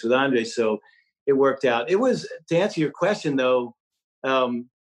he finished with Andre. So it worked out. It was, to answer your question, though,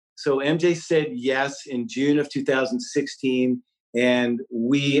 so MJ said yes in June of 2016. And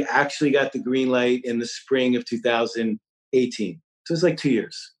we actually got the green light in the spring of 2018. So it's like 2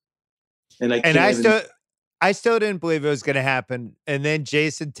 years. And I still didn't believe it was going to happen. And then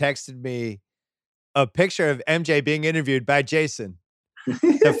Jason texted me a picture of MJ being interviewed by Jason.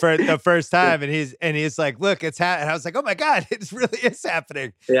 the first time, and he's like, look, it's happening. I was like, oh my God, it really is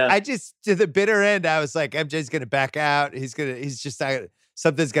happening. Yeah. I just, to the bitter end, I was like, MJ's gonna back out. He's just not,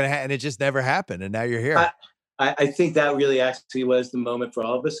 something's gonna happen. And it just never happened. And now you're here. I think that really actually was the moment for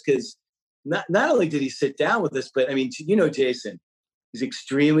all of us, because not only did he sit down with us, but I mean, Jason, he's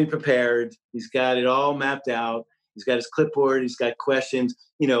extremely prepared. He's got it all mapped out. He's got his clipboard. He's got questions,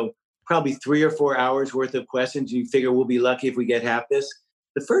 probably 3 or 4 hours worth of questions. You figure we'll be lucky if we get half this.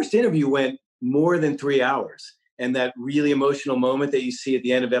 The first interview went more than 3 hours. And that really emotional moment that you see at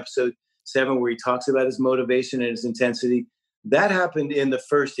the end of episode 7, where he talks about his motivation and his intensity, that happened in the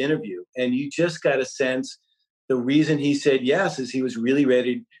first interview. And you just got a sense the reason he said yes is he was really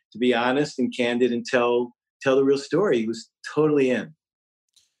ready to be honest and candid and tell the real story. He was totally in.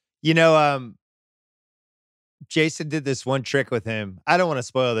 Jason did this one trick with him. I don't want to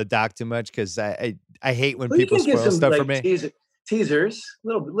spoil the doc too much because I hate when people spoil stuff for me. Teasers,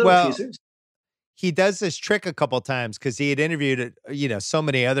 little teasers. He does this trick a couple times because he had interviewed, so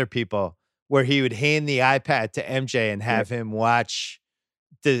many other people where he would hand the iPad to MJ and have him watch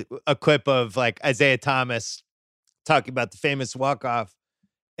a clip of like Isaiah Thomas talking about the famous walk-off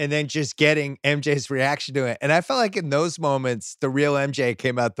and then just getting MJ's reaction to it. And I felt like in those moments, the real MJ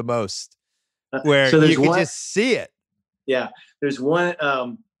came out the most. Where you could just see it. Yeah. There's one,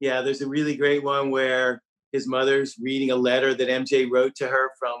 there's a really great one where his mother's reading a letter that MJ wrote to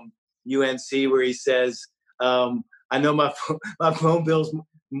her from UNC, where he says, I know my phone bill's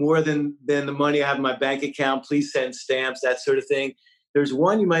more than the money I have in my bank account. Please send stamps, that sort of thing. There's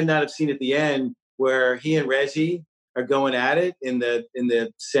one you might not have seen at the end where he and Reggie are going at it in the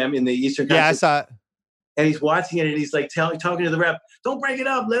Eastern Conference. Yeah, I saw it. And he's watching it and he's like talking to the rep, don't break it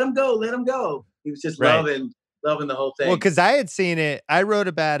up, let him go. He was just loving the whole thing. Well, because I had seen it, I wrote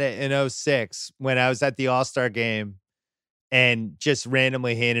about it in 2006 when I was at the All-Star game and just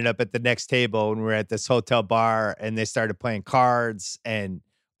randomly handed up at the next table when we were at this hotel bar and they started playing cards and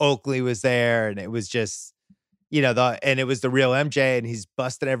Oakley was there and it was just, and it was the real MJ and he's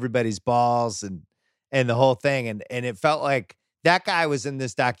busting everybody's balls and the whole thing. And it felt like that guy was in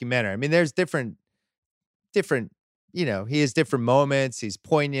this documentary. I mean, there's different, he has different moments. He's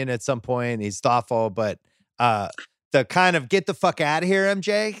poignant at some point. He's thoughtful, but the kind of get the fuck out of here,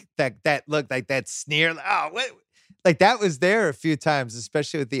 MJ, that looked like that sneer. Oh, what? Like that was there a few times,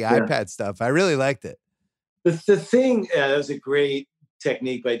 especially with the iPad stuff. I really liked it. The thing, that was a great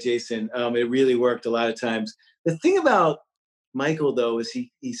technique by Jason. It really worked a lot of times. The thing about Michael, though, is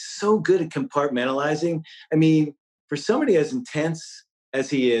he's so good at compartmentalizing. I mean, for somebody as intense as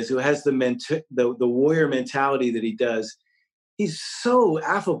he is, who has the warrior mentality that he does, he's so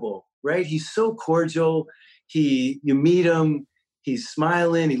affable, right? He's so cordial. You meet him, he's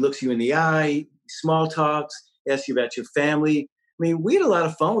smiling, he looks you in the eye, small talks, asks you about your family. I mean, we had a lot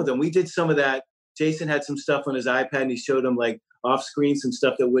of fun with him. We did some of that. Jason had some stuff on his iPad and he showed him like off screen some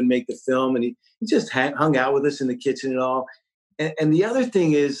stuff that wouldn't make the film. And he just hung out with us in the kitchen and all. And the other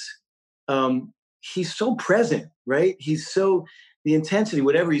thing is he's so present, right? The intensity,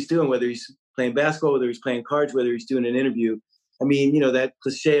 whatever he's doing, whether he's playing basketball, whether he's playing cards, whether he's doing an interview. I mean, that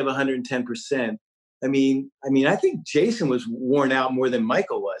cliche of 110%. I mean, I think Jason was worn out more than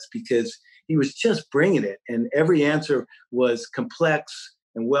Michael was because he was just bringing it. And every answer was complex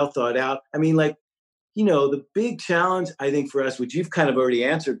and well thought out. I mean, the big challenge, I think, for us, which you've kind of already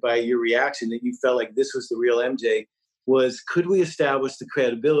answered by your reaction, that you felt like this was the real MJ, was could we establish the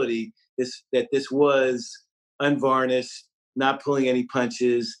credibility that this was unvarnished, not pulling any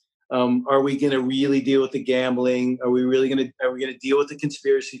punches? Are we going to really deal with the gambling? Are we going to deal with the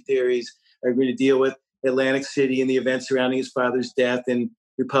conspiracy theories? Are we going to deal with Atlantic City and the events surrounding his father's death and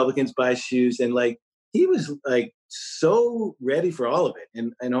Republicans buy shoes? And he was so ready for all of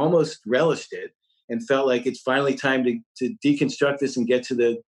it and almost relished it and felt like it's finally time to deconstruct this and get to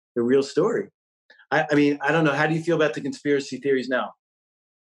the real story. I mean, I don't know. How do you feel about the conspiracy theories now?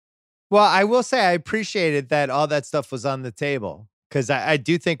 Well, I will say I appreciated that all that stuff was on the table because I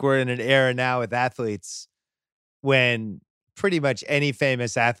do think we're in an era now with athletes when pretty much any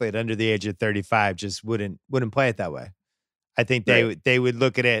famous athlete under the age of 35 just wouldn't play it that way. I think they would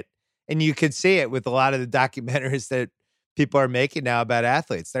look at it, and you could see it with a lot of the documentaries that people are making now about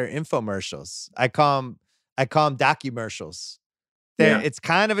athletes. They're infomercials. I call them documercials. It's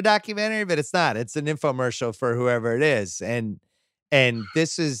kind of a documentary, but it's not. It's an infomercial for whoever it is. And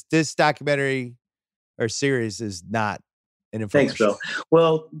this documentary or series is not an infomercial. Thanks, Bill.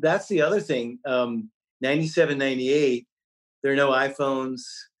 Well, that's the other thing. 97, 98, there are no iPhones.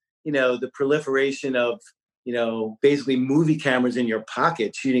 The proliferation of, basically movie cameras in your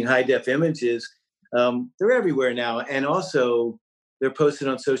pocket shooting high def images. They're everywhere now. And also, they're posted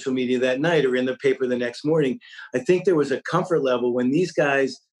on social media that night or in the paper the next morning. I think there was a comfort level when these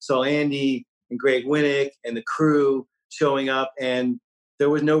guys saw Andy and Greg Winnick and the crew showing up, and there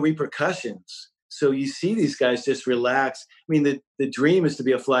was no repercussions. So you see these guys just relax. I mean, the dream is to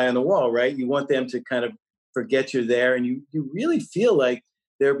be a fly on the wall, right? You want them to kind of forget you're there, and you really feel like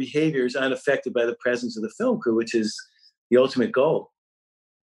their behavior is unaffected by the presence of the film crew, which is the ultimate goal.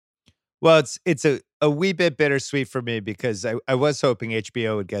 Well, it's a wee bit bittersweet for me because I was hoping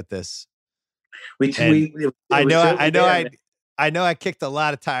HBO would get this. I know I kicked a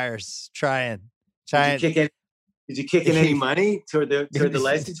lot of tires trying. Did you kick in any money toward the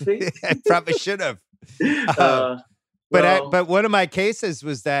license fee? I probably should have. But one of my cases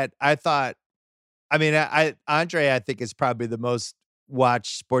was that I thought, I mean, Andre, I think, is probably the most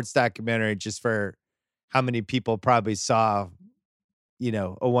watched sports documentary just for how many people probably saw, you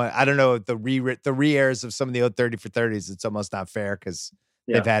know, I don't know, the re-airs of some of the old 30 for 30s. It's almost not fair because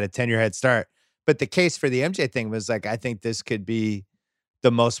they've had a 10-year head start. But the case for the MJ thing was like, I think this could be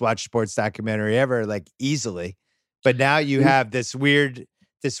the most watched sports documentary ever, like easily. But now you have this weird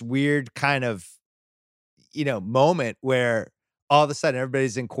kind of, you know, moment where all of a sudden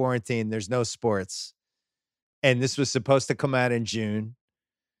everybody's in quarantine. There's no sports. And this was supposed to come out in June.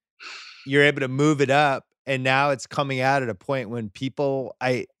 You're able to move it up. And now it's coming out at a point when people,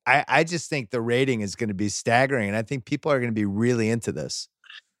 I just think the rating is going to be staggering. And I think people are going to be really into this.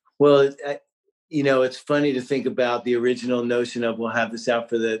 Well, you know, it's funny to think about the original notion of we'll have this out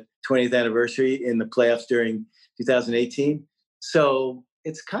for the 20th anniversary in the playoffs during 2018. So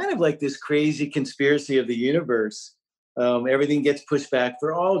it's kind of like this crazy conspiracy of the universe. Everything gets pushed back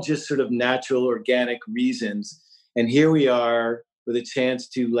for all just sort of natural, organic reasons. And here we are with a chance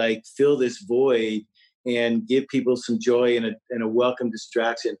to like fill this void and give people some joy and a welcome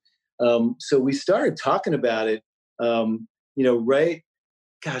distraction. So we started talking about it, you know, right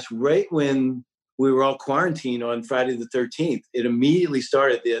when we were all quarantined on Friday the 13th. It immediately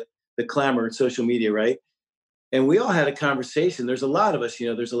started the clamor on social media, right? And we all had a conversation. There's a lot of us, you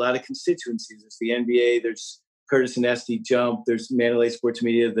know, there's a lot of constituencies. There's the NBA, there's Curtis and Esty Jump, there's Mandalay Sports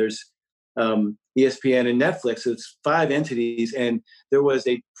Media, there's ESPN and Netflix. So it's 5 entities. And there was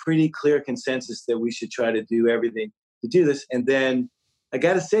a pretty clear consensus that we should try to do everything to do this. And then I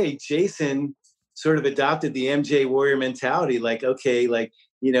got to say, Jason sort of adopted the MJ Warrior mentality. Like, okay, like,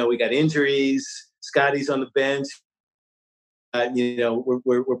 you know, we got injuries. Scotty's on the bench. You know,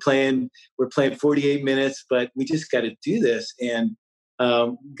 we're playing 48 minutes, but we just got to do this. And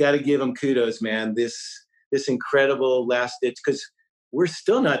got to give him kudos, man. This incredible last ditch, because we're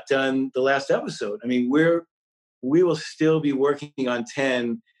still not done the last episode. I mean, we will still be working on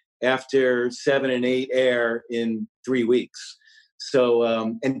 10 after 7 and 8 air in 3 weeks.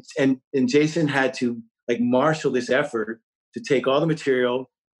 So and Jason had to like marshal this effort to take all the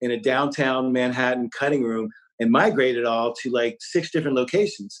material in a downtown Manhattan cutting room and migrate it all to like 6 different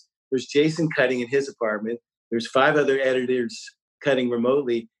locations. There's Jason cutting in his apartment. There's 5 other editors cutting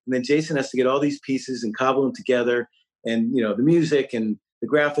remotely. And then Jason has to get all these pieces and cobble them together, and, you know, the music and the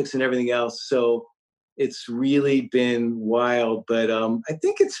graphics and everything else. So it's really been wild, but I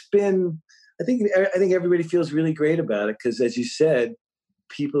think everybody feels really great about it. Cause as you said,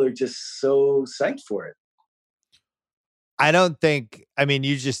 people are just so psyched for it. I mean,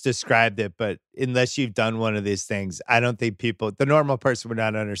 you just described it, but unless you've done one of these things, I don't think the normal person would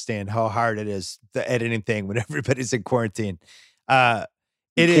not understand how hard it is, the editing thing when everybody's in quarantine.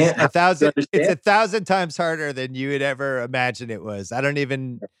 It is 1,000 times harder than you would ever imagine it was.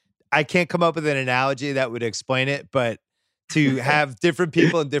 I can't come up with an analogy that would explain it, but to have different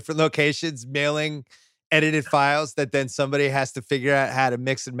people in different locations mailing edited files that then somebody has to figure out how to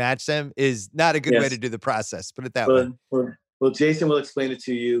mix and match them is not a good way to do the process. Put it that way. Well, Jason will explain it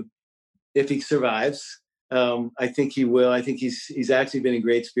to you if he survives. I think he will. I think he's actually been in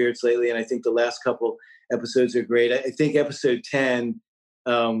great spirits lately, and I think the last couple episodes are great. I think episode 10,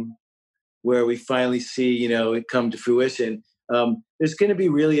 where we finally see, you know, it come to fruition. There's going to be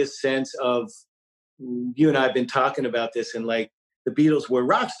really a sense of, you and I have been talking about this, and like the Beatles were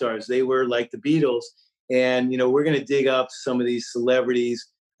rock stars. They were like the Beatles. And, you know, we're going to dig up some of these celebrities.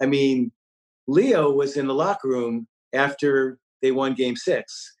 I mean, Leo was in the locker room after they won Game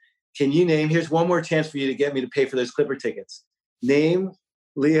 6. Can you name, here's one more chance for you to get me to pay for those Clipper tickets. Name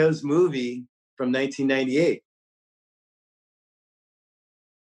Leo's movie from 1998.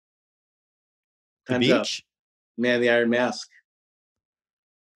 The Beach? Man, the Iron Mask.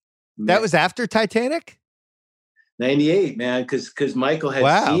 That was after Titanic? 98, man, because Michael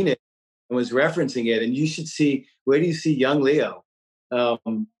had seen it and was referencing it. And you should see, where do you see young Leo?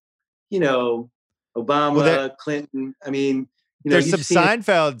 You know, Obama, Clinton. I mean, There's some you've seen it.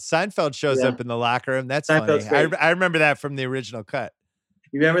 Seinfeld shows Yeah. up in the locker room. That's Seinfeld's funny. great. I remember that from the original cut.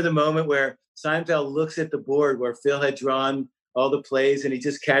 You remember the moment where Seinfeld looks at the board where Phil had drawn all the plays, and he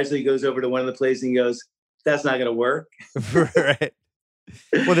just casually goes over to one of the plays and he goes, "That's not going to work." Right.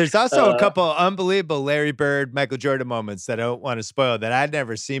 Well, there's also a couple unbelievable Larry Bird, Michael Jordan moments that I don't want to spoil that I'd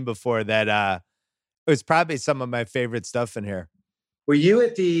never seen before. That it was probably some of my favorite stuff in here. Were you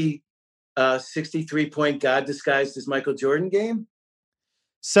at the 63-point God disguised as Michael Jordan game?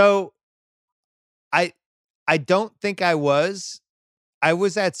 So I don't think I was. I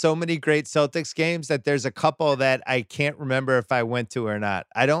was at so many great Celtics games that there's a couple that I can't remember if I went to or not.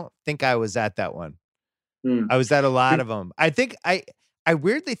 I don't think I was at that one. I was at a lot of them. I think I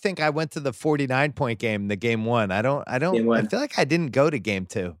weirdly think I went to the 49-point game, the game one. I feel like I didn't go to game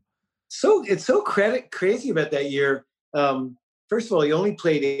two. So it's so crazy about that year. First of all, he only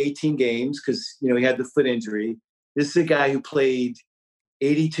played 18 games because, he had the foot injury. This is a guy who played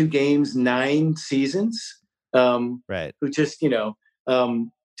 82 games, 9 seasons. Right. Who just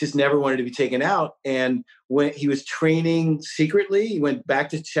never wanted to be taken out. And when he was training secretly, he went back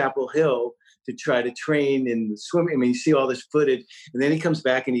to Chapel Hill to try to train in the swimming. I mean, you see all this footage, and then he comes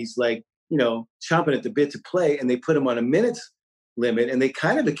back and he's like, chomping at the bit to play, and they put him on a minutes limit, and they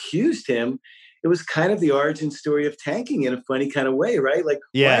kind of accused him. It was kind of the origin story of tanking in a funny kind of way, right? Like,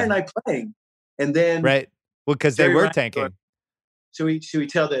 why aren't I playing? And then, right. Well, because they were tanking. Should we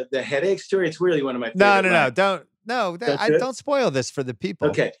tell the headache story? It's really one of my favorite. No. Don't spoil this for the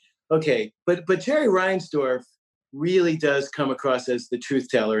people. Okay. But Jerry Reinsdorf really does come across as the truth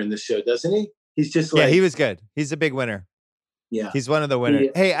teller in the show, doesn't he? He's just like, he was good. He's a big winner. Yeah, he's one of the winners.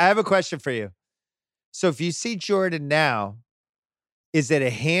 Hey, I have a question for you. So if you see Jordan now, is it a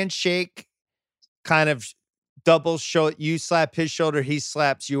handshake kind of double shoulder? You slap his shoulder, he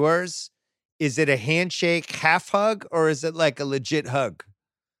slaps yours. Is it a handshake half hug, or is it like a legit hug?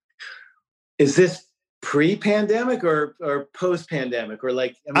 Is this pre-pandemic or post-pandemic, or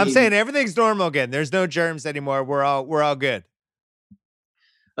like? I'm saying everything's normal again. There's no germs anymore. We're all good.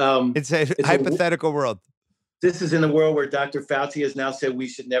 It's a hypothetical world. This is in the world where Dr. Fauci has now said we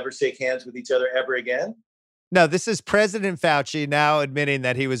should never shake hands with each other ever again. No, this is President Fauci now admitting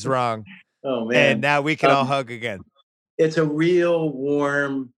that he was wrong. Oh man! And now we can all hug again. It's a real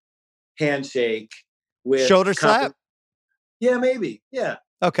warm handshake with shoulder slap. Yeah, maybe. Yeah.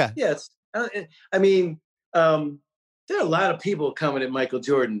 Okay. Yes. There are a lot of people coming at Michael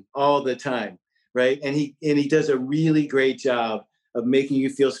Jordan all the time, right? And he does a really great job of making you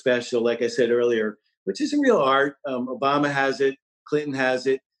feel special, like I said earlier, which is a real art. Obama has it. Clinton has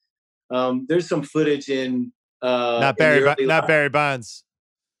it. There's some footage in not Barry Bonds.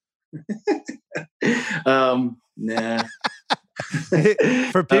 Nah.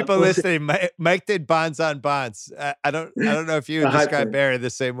 For people listening, Mike did Bonds on Bonds. I don't know if you would describe Barry the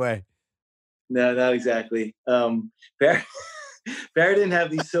same way. No, not exactly. Barry didn't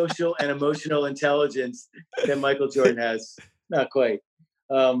have the social and emotional intelligence that Michael Jordan has. Not quite.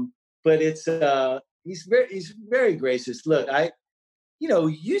 But it's he's very gracious. Look,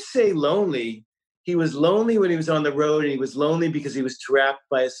 you say lonely. He was lonely when he was on the road, and he was lonely because he was trapped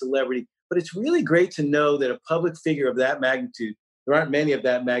by a celebrity. But it's really great to know that a public figure of that magnitude, there aren't many of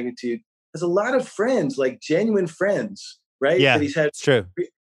that magnitude, has a lot of friends, like genuine friends, right? Yeah, that he's had, it's true.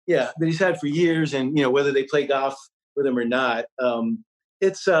 Yeah, that he's had for years, and whether they play golf with him or not.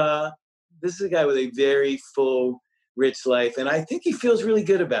 This is a guy with a very full, rich life, and I think he feels really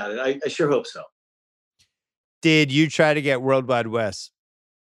good about it. I sure hope so. Did you try to get Worldwide Wes?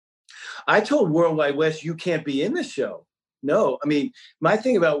 I told Worldwide Wes, you can't be in the show. No, I mean, my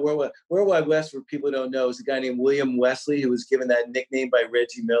thing about Worldwide Wes, for people who don't know, is a guy named William Wesley, who was given that nickname by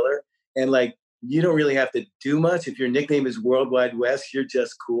Reggie Miller. And like, you don't really have to do much. If your nickname is Worldwide Wes, you're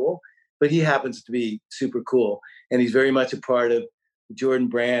just cool. But he happens to be super cool. And he's very much a part of the Jordan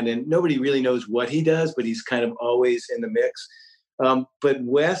brand. And nobody really knows what he does, but he's kind of always in the mix. But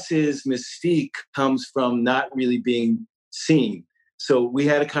Wes's mystique comes from not really being seen. So we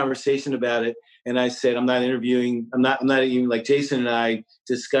had a conversation about it. And I said, I'm not interviewing. I'm not even, like, Jason and I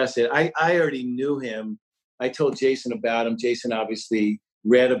discussed it. I already knew him. I told Jason about him. Jason obviously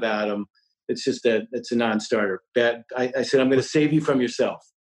read about him. It's just it's a non-starter. I said, I'm going to save you from yourself.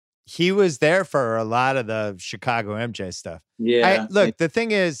 He was there for a lot of the Chicago MJ stuff. Yeah. The thing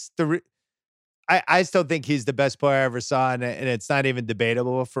is, I still think he's the best player I ever saw, and it's not even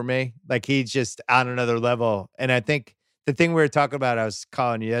debatable for me. Like, he's just on another level. And I think the thing we were talking about, I was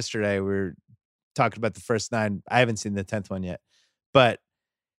calling you yesterday, we were talking about the first 9. I haven't seen the 10th one yet, but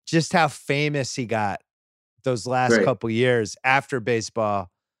just how famous he got those last couple years after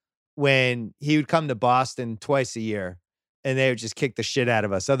baseball, when he would come to Boston twice a year and they would just kick the shit out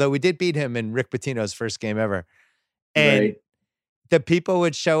of us. Although we did beat him in Rick Pitino's first game ever. And the people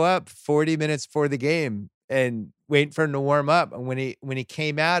would show up 40 minutes before the game and wait for him to warm up. And when he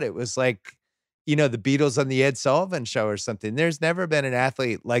came out, it was like, the Beatles on the Ed Sullivan Show or something. There's never been an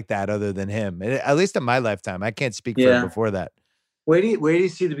athlete like that other than him, at least in my lifetime. I can't speak for him before that. Wait do you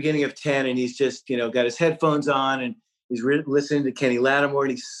see the beginning of 10 and he's just, got his headphones on and he's listening to Kenny Lattimore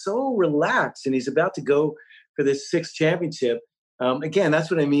and he's so relaxed and he's about to go for this 6th championship. Again,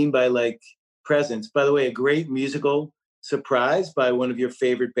 that's what I mean by like presence. By the way, a great musical surprise by one of your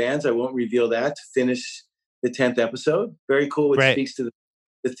favorite bands. I won't reveal that to finish the 10th episode. Very cool. Which speaks to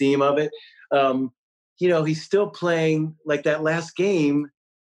the theme of it. He's still playing like that last game.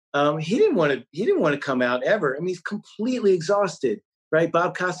 He didn't want to come out ever. I mean, he's completely exhausted, right?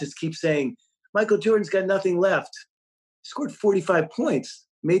 Bob Costas keeps saying, Michael Jordan's got nothing left. He scored 45 points,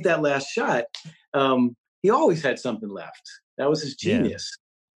 made that last shot. He always had something left. That was his genius.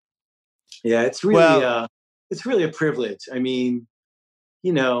 Yeah, it's really a privilege. I mean,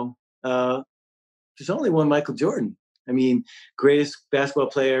 there's only one Michael Jordan. I mean, greatest basketball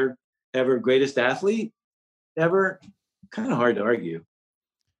player ever, greatest athlete ever. Kind of hard to argue.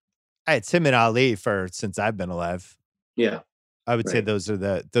 It's him and Ali since I've been alive. Yeah. I would say those are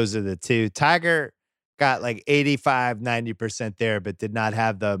the two. Tiger got like 85, 90% there, but did not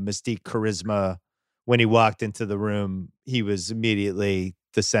have the mystique charisma. When he walked into the room, he was immediately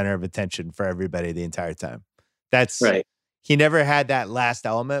the center of attention for everybody the entire time. That's right. He never had that last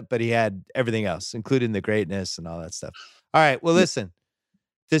element, but he had everything else, including the greatness and all that stuff. All right. Well, listen,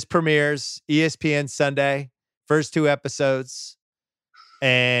 this premieres ESPN Sunday, first 2 episodes,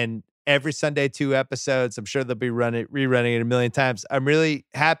 and every Sunday 2 episodes. I'm sure they'll be rerunning it a million times. I'm really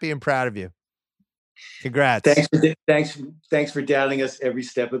happy and proud of you. Congrats. Thanks for doubting us every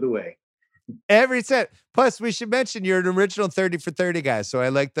step of the way. Every step. Plus, we should mention you're an original 30 for 30 guy. So I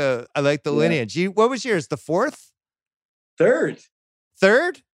like the lineage. What was yours? The 4th? Third?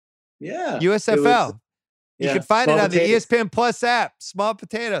 Yeah. USFL. You can find it on the ESPN Plus app. Small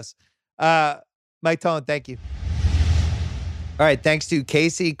potatoes. Mike Tollin, thank you. All right. Thanks to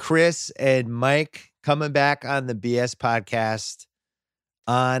Casey, Chris, and Mike coming back on the BS podcast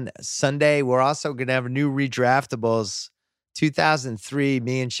on Sunday. We're also going to have a new Redraftables 2003,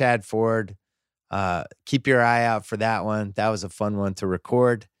 me and Chad Ford. Keep your eye out for that one. That was a fun one to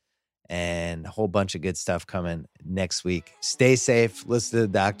record, and a whole bunch of good stuff coming next week. Stay safe. Listen to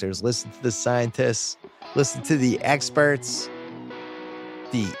the doctors. Listen to the scientists. Listen to the experts.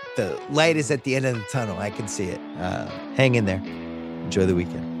 The light is at the end of the tunnel. I can see it. Hang in there. Enjoy the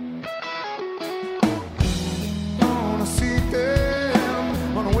weekend.